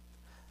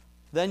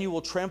 Then you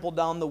will trample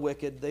down the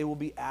wicked. They will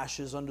be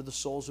ashes under the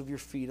soles of your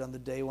feet on the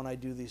day when I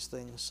do these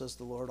things, says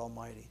the Lord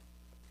Almighty.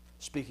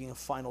 Speaking of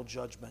final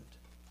judgment.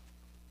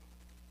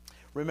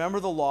 Remember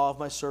the law of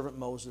my servant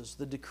Moses,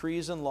 the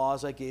decrees and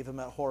laws I gave him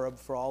at Horeb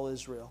for all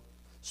Israel.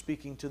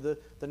 Speaking to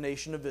the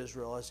nation of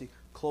Israel as he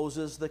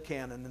closes the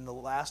canon and the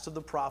last of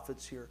the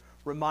prophets here,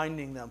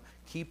 reminding them,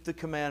 keep the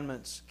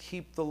commandments,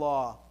 keep the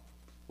law,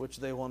 which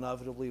they will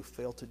inevitably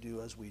fail to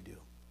do as we do.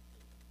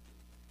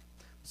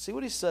 See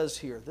what he says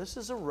here. This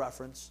is a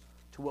reference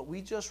to what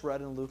we just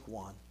read in Luke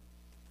 1.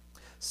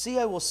 See,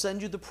 I will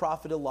send you the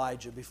prophet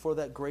Elijah before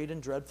that great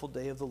and dreadful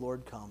day of the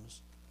Lord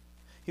comes.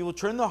 He will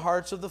turn the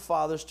hearts of the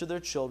fathers to their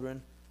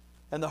children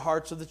and the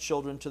hearts of the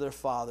children to their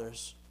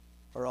fathers,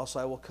 or else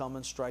I will come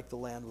and strike the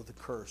land with a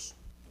curse.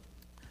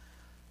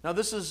 Now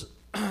this is,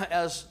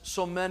 as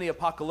so many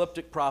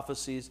apocalyptic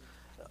prophecies,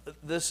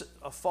 this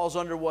falls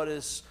under what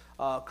is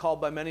called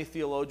by many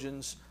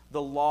theologians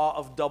the law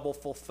of double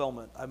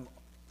fulfillment. I'm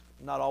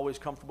not always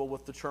comfortable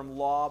with the term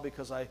law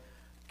because I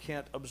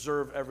can't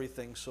observe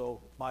everything,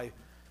 so my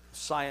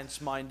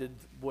science-minded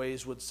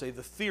ways would say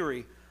the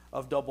theory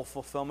of double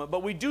fulfillment.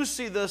 But we do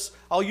see this,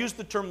 I'll use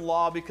the term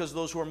law because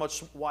those who are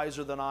much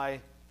wiser than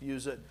I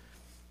use it.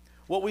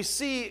 What we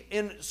see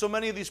in so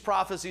many of these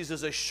prophecies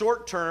is a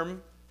short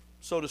term,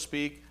 so to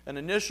speak, an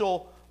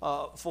initial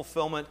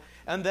fulfillment,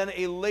 and then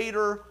a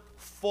later,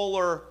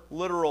 fuller,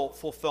 literal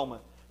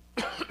fulfillment.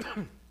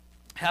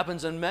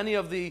 Happens in many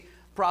of the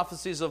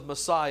prophecies of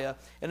Messiah.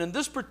 And in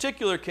this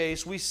particular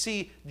case, we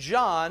see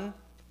John,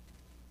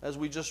 as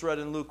we just read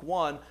in Luke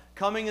 1,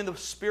 coming in the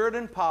spirit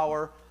and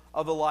power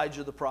of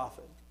Elijah the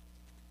prophet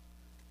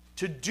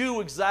to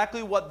do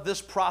exactly what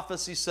this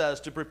prophecy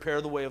says, to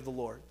prepare the way of the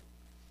Lord.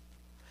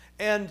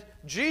 And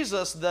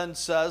Jesus then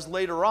says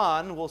later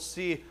on, we'll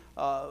see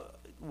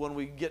when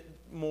we get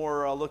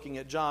more looking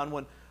at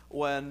John,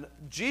 when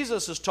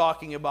Jesus is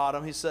talking about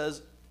him, he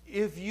says,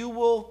 if you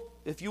will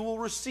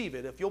receive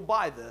it, if you'll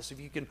buy this, if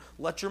you can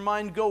let your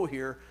mind go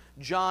here,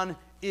 John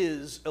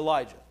is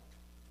Elijah.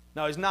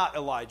 Now, he's not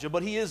Elijah,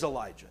 but he is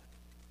Elijah.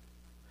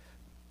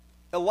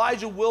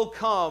 Elijah will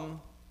come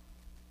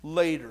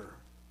later.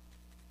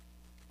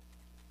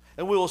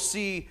 And we will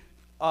see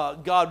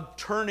God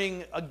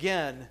turning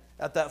again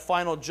at that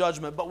final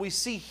judgment. But we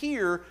see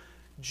here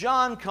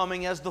John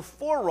coming as the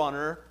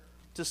forerunner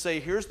to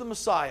say, here's the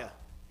Messiah.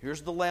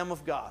 Here's the Lamb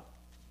of God.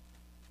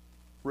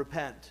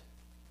 Repent.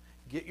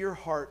 Get your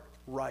heart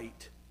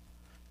right.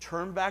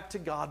 Turn back to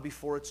God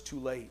before it's too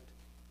late.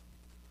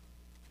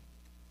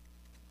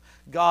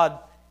 God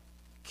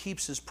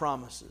keeps His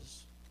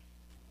promises.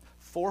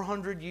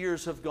 400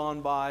 years have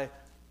gone by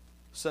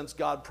since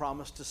God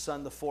promised to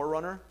send the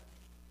forerunner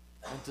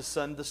and to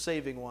send the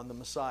saving one, the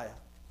Messiah.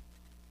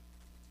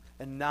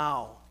 And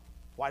now,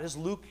 why does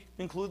Luke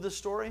include this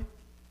story?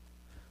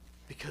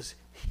 Because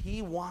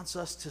he wants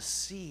us to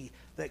see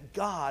that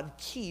God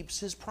keeps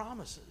His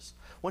promises.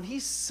 When He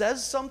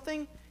says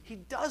something, He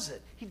does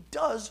it. He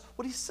does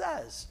what He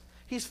says.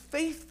 He's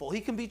faithful. He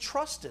can be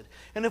trusted.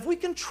 And if we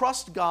can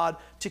trust God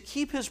to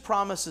keep His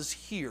promises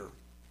here,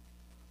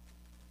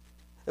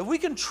 if we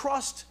can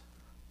trust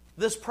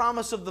this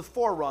promise of the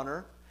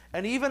forerunner,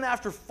 and even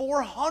after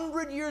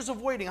 400 years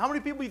of waiting, how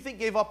many people do you think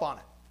gave up on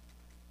it?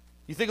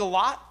 You think a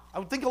lot? I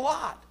would think a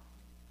lot.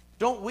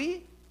 Don't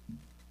we?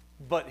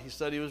 But He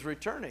said He was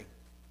returning,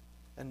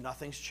 and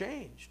nothing's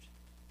changed.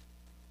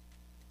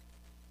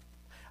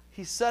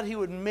 He said He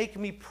would make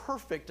me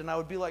perfect and I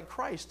would be like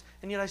Christ,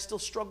 and yet I still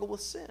struggle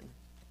with sin.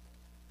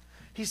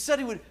 He said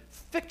He would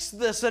fix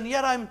this, and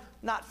yet I'm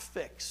not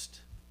fixed.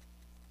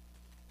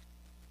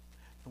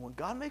 And when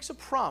God makes a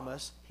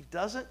promise, He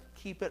doesn't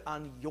keep it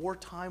on your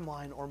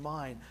timeline or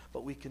mine,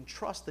 but we can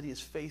trust that He is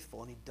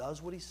faithful and He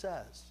does what He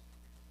says.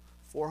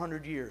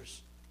 400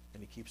 years,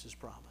 and He keeps His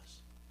promise.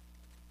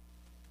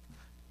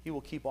 He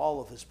will keep all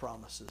of His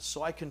promises.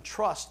 So I can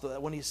trust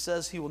that when He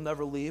says He will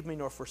never leave me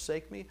nor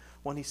forsake me,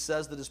 when He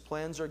says that His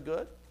plans are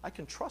good, I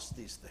can trust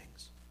these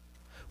things.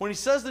 When He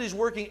says that He's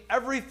working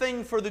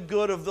everything for the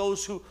good of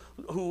those who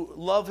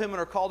love Him and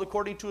are called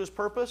according to His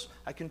purpose,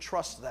 I can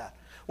trust that.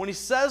 When He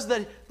says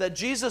that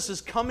Jesus is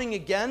coming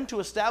again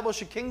to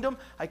establish a kingdom,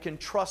 I can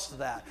trust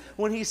that.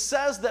 When He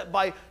says that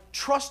by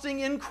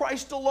trusting in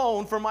Christ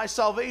alone for my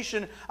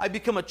salvation, I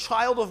become a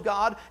child of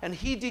God and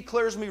He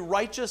declares me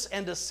righteous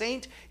and a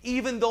saint,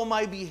 even though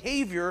my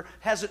behavior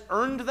hasn't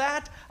earned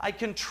that, I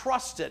can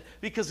trust it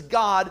because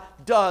God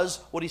does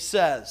what He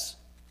says.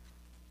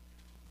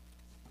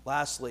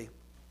 Lastly,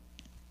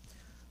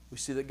 we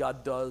see that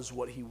God does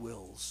what he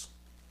wills.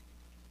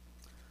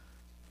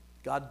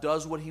 God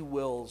does what he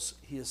wills.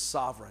 He is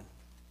sovereign.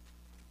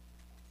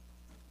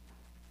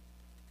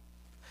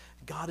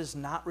 God is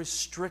not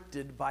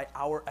restricted by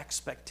our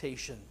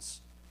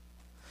expectations.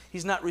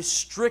 He's not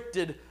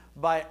restricted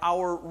by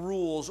our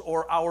rules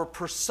or our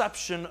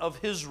perception of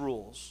his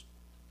rules.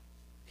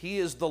 He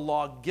is the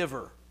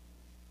lawgiver.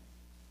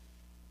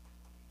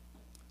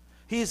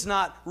 He is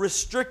not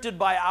restricted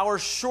by our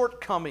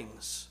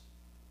shortcomings.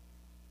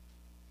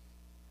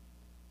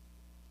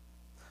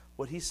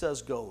 What he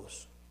says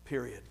goes,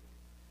 period.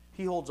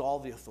 He holds all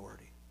the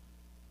authority.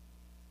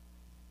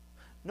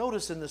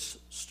 Notice in this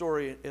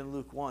story in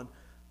Luke 1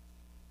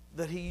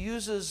 that he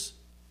uses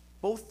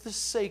both the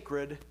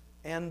sacred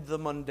and the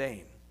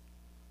mundane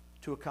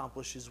to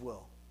accomplish his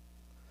will.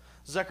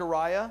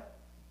 Zechariah,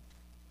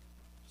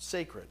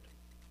 sacred,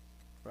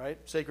 right?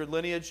 Sacred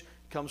lineage,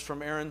 comes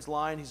from Aaron's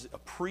line. He's a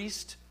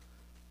priest.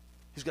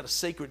 He's got a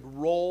sacred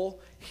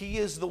role. He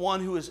is the one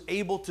who is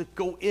able to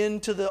go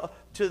into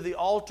the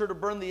altar to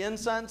burn the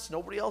incense.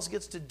 Nobody else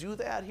gets to do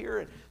that here.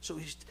 And so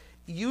he's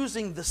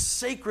using the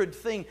sacred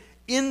thing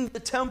in the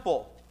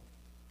temple,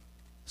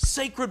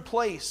 sacred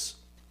place,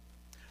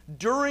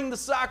 during the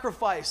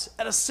sacrifice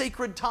at a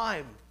sacred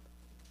time.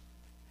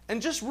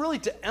 And just really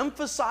to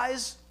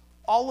emphasize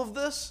all of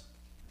this,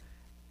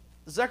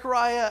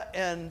 Zechariah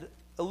and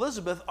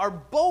Elizabeth are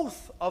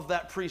both of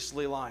that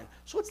priestly line.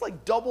 So it's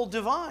like double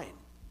divine.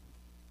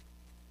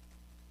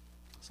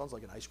 Sounds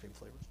like an ice cream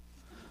flavor.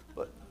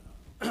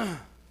 But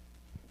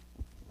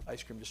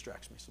ice cream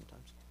distracts me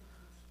sometimes.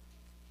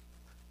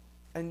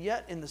 And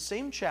yet, in the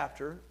same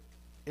chapter,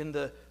 in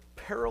the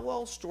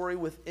parallel story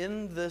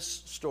within this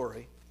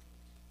story,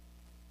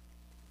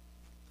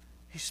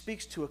 he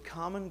speaks to a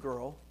common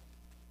girl,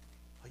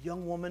 a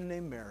young woman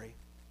named Mary,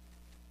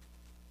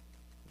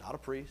 not a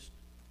priest,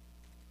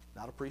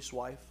 not a priest's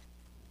wife.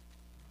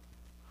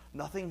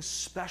 Nothing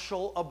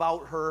special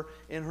about her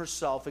in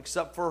herself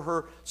except for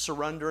her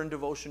surrender and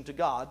devotion to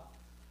God.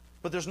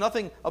 But there's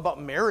nothing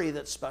about Mary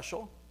that's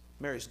special.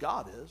 Mary's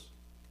God is.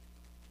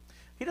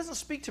 He doesn't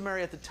speak to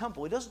Mary at the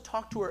temple. He doesn't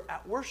talk to her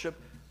at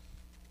worship.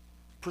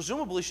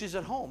 Presumably she's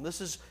at home.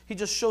 He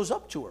just shows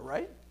up to her,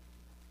 right?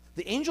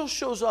 The angel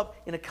shows up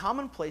in a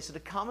common place at a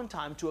common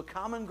time to a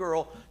common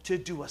girl to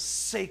do a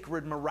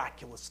sacred,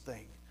 miraculous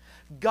thing.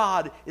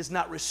 God is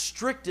not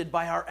restricted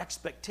by our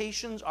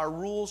expectations, our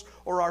rules,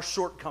 or our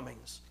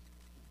shortcomings.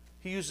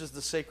 He uses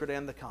the sacred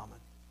and the common.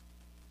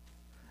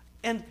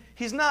 And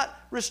he's not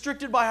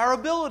restricted by our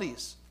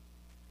abilities.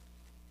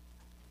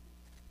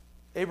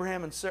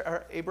 Abraham and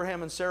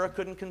Sarah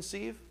couldn't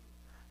conceive.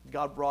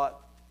 God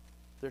brought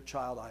their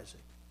child Isaac.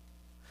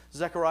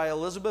 Zechariah and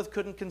Elizabeth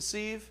couldn't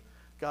conceive.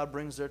 God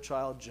brings their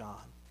child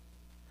John.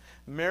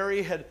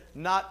 Mary had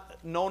not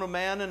known a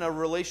man in a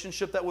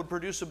relationship that would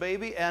produce a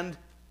baby, and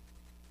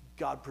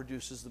God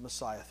produces the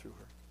Messiah through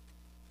her.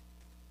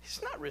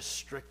 He's not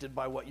restricted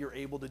by what you're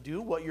able to do,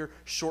 what your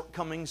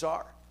shortcomings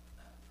are.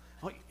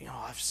 Oh,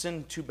 I've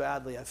sinned too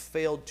badly. I've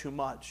failed too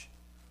much.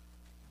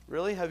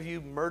 Really? Have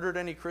you murdered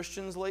any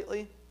Christians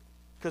lately?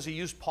 Because he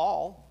used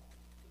Paul.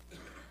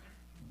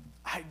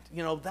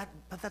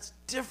 But that's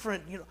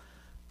different.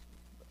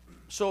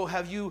 So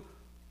have you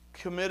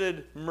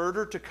committed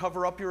murder to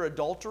cover up your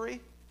adultery?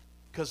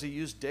 Because he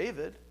used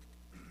David.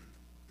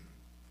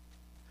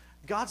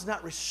 God's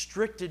not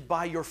restricted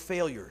by your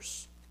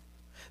failures.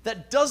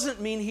 That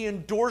doesn't mean he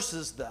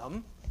endorses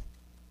them.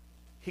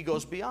 He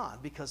goes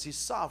beyond because he's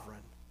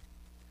sovereign.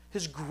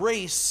 His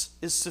grace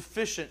is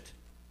sufficient.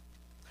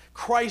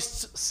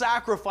 Christ's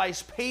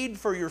sacrifice paid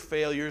for your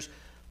failures,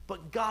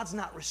 but God's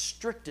not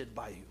restricted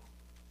by you.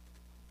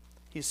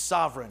 He's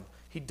sovereign.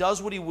 He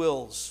does what he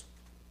wills.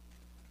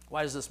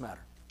 Why does this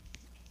matter?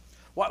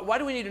 Why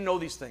do we need to know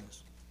these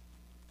things?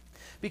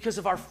 Because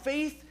if our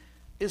faith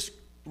is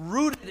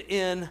rooted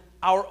in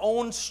our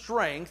own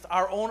strength,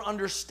 our own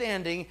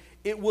understanding,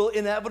 it will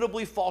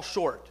inevitably fall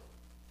short.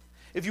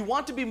 If you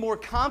want to be more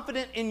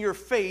confident in your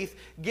faith,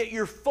 get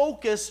your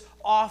focus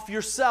off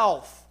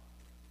yourself.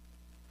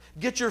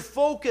 Get your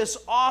focus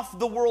off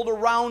the world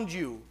around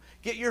you.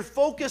 Get your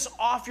focus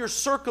off your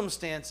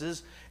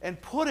circumstances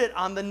and put it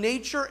on the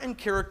nature and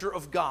character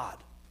of God.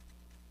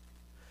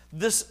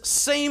 This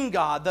same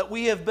God that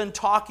we have been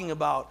talking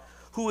about,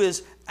 who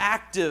is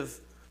active,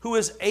 who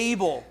is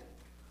able,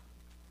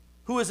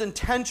 who is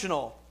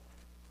intentional,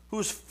 who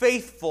is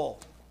faithful,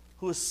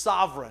 who is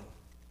sovereign.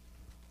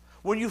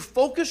 When you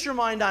focus your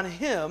mind on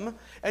him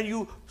and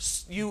you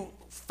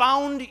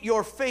found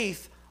your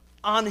faith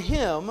on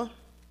him,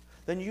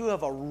 then you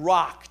have a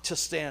rock to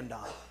stand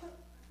on.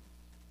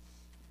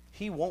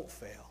 He won't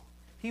fail.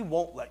 He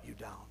won't let you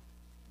down.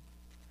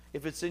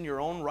 If it's in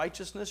your own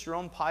righteousness, your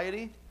own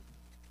piety,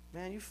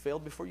 man, you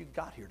failed before you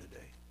got here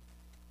today.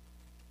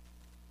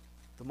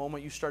 The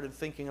moment you started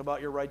thinking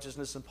about your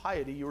righteousness and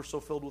piety, you were so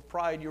filled with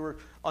pride, you were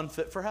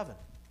unfit for heaven.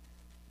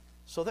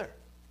 So there.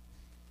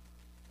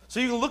 So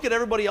you can look at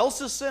everybody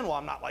else's sin. Well,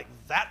 I'm not like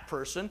that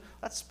person.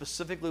 That's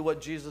specifically what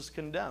Jesus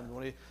condemned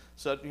when he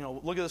said,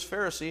 look at this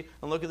Pharisee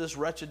and look at this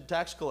wretched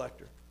tax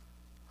collector.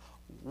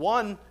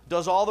 One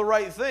does all the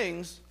right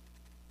things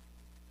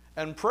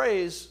and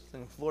prays,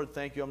 and Lord,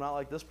 thank you, I'm not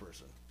like this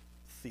person.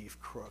 Thief,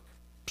 crook.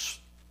 Psst.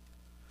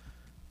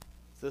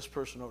 This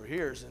person over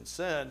here is in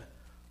sin.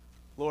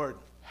 Lord,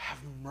 have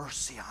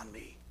mercy on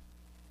me.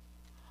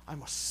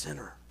 I'm a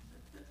sinner.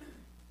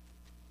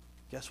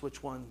 Guess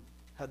which one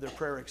had their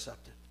prayer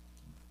accepted?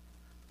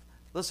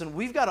 Listen,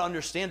 we've got to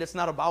understand it's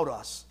not about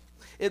us.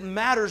 It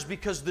matters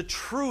because the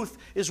truth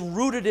is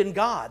rooted in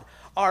God.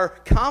 Our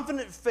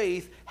confident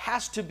faith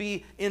has to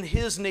be in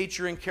His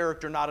nature and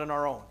character, not in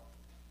our own.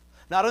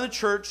 Not in the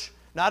church,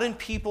 not in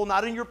people,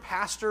 not in your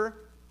pastor.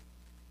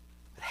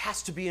 It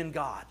has to be in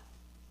God.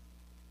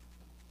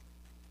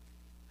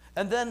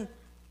 And then,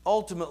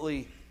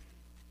 ultimately,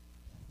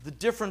 the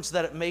difference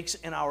that it makes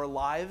in our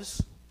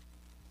lives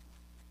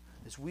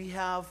is we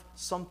have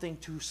something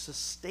to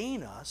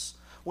sustain us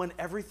when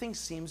everything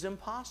seems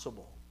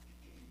impossible.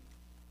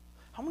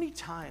 How many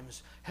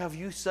times have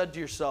you said to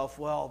yourself,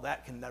 well,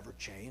 that can never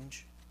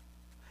change?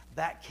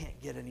 That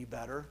can't get any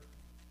better?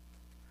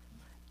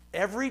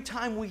 Every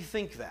time we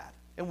think that,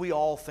 and we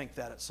all think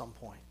that at some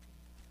point,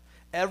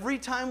 every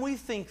time we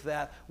think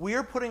that, we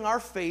are putting our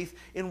faith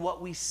in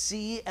what we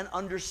see and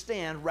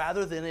understand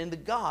rather than in the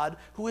God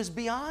who is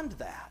beyond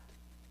that.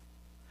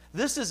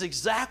 This is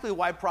exactly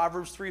why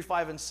Proverbs 3,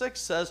 5, and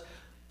 6 says,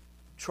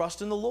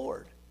 trust in the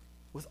Lord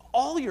with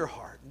all your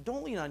heart. And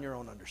don't lean on your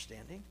own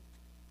understanding.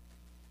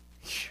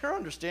 Your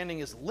understanding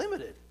is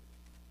limited.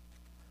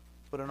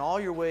 But in all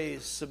your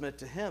ways, submit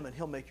to Him, and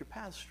He'll make your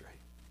path straight.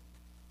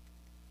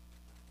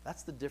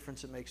 That's the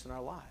difference it makes in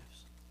our lives.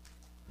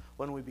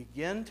 When we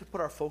begin to put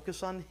our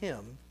focus on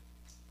Him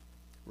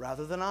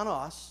rather than on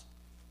us,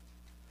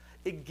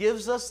 it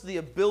gives us the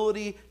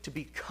ability to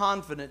be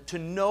confident, to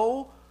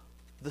know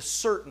the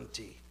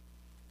certainty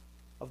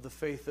of the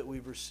faith that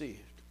we've received.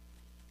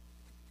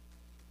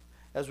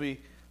 As we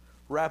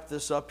wrap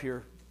this up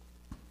here,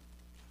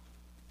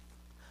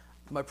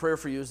 my prayer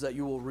for you is that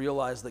you will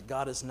realize that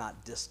God is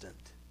not distant,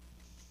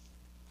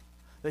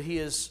 that He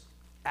is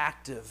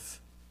active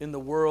in the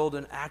world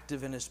and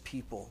active in His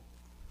people,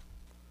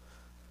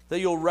 that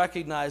you'll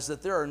recognize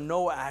that there are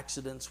no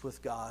accidents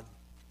with God.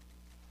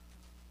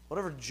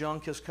 Whatever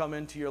junk has come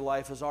into your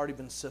life has already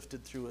been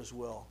sifted through His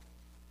will.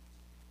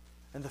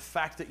 And the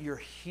fact that you're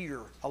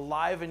here,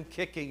 alive and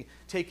kicking,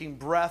 taking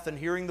breath and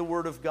hearing the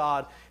Word of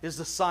God is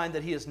the sign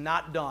that He is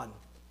not done.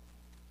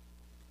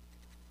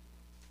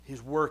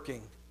 He's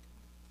working.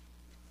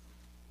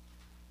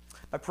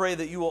 I pray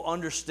that you will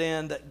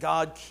understand that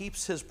God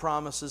keeps His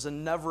promises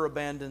and never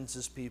abandons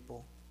His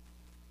people.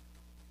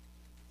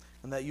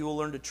 And that you will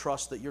learn to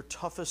trust that your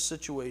toughest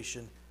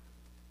situation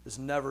is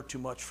never too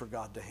much for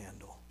God to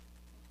handle.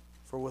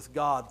 For with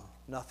God,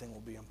 nothing will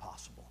be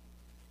impossible.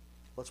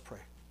 Let's pray.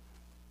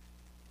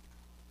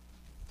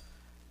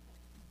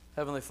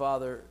 Heavenly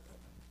Father,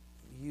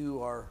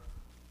 you are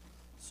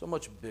so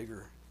much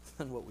bigger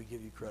than what we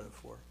give you credit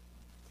for.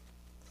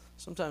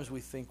 Sometimes we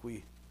think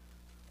we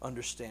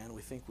understand,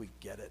 we think we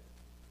get it,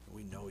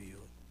 we know you.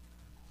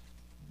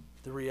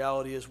 The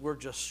reality is we're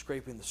just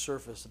scraping the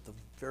surface at the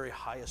very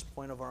highest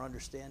point of our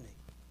understanding.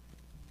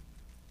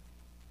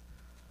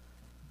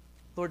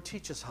 Lord,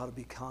 teach us how to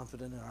be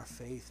confident in our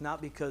faith,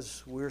 not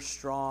because we're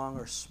strong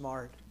or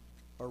smart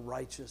or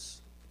righteous,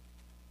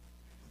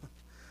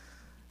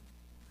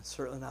 and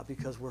certainly not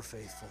because we're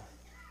faithful,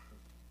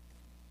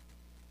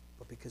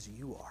 but because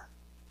you are.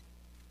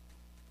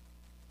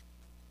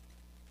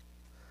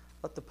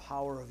 Let the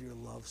power of your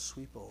love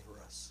sweep over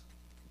us.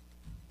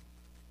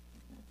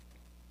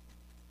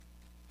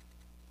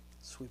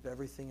 Sweep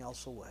everything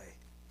else away.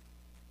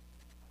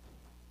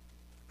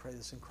 I pray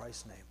this in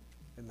Christ's name.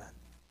 Amen.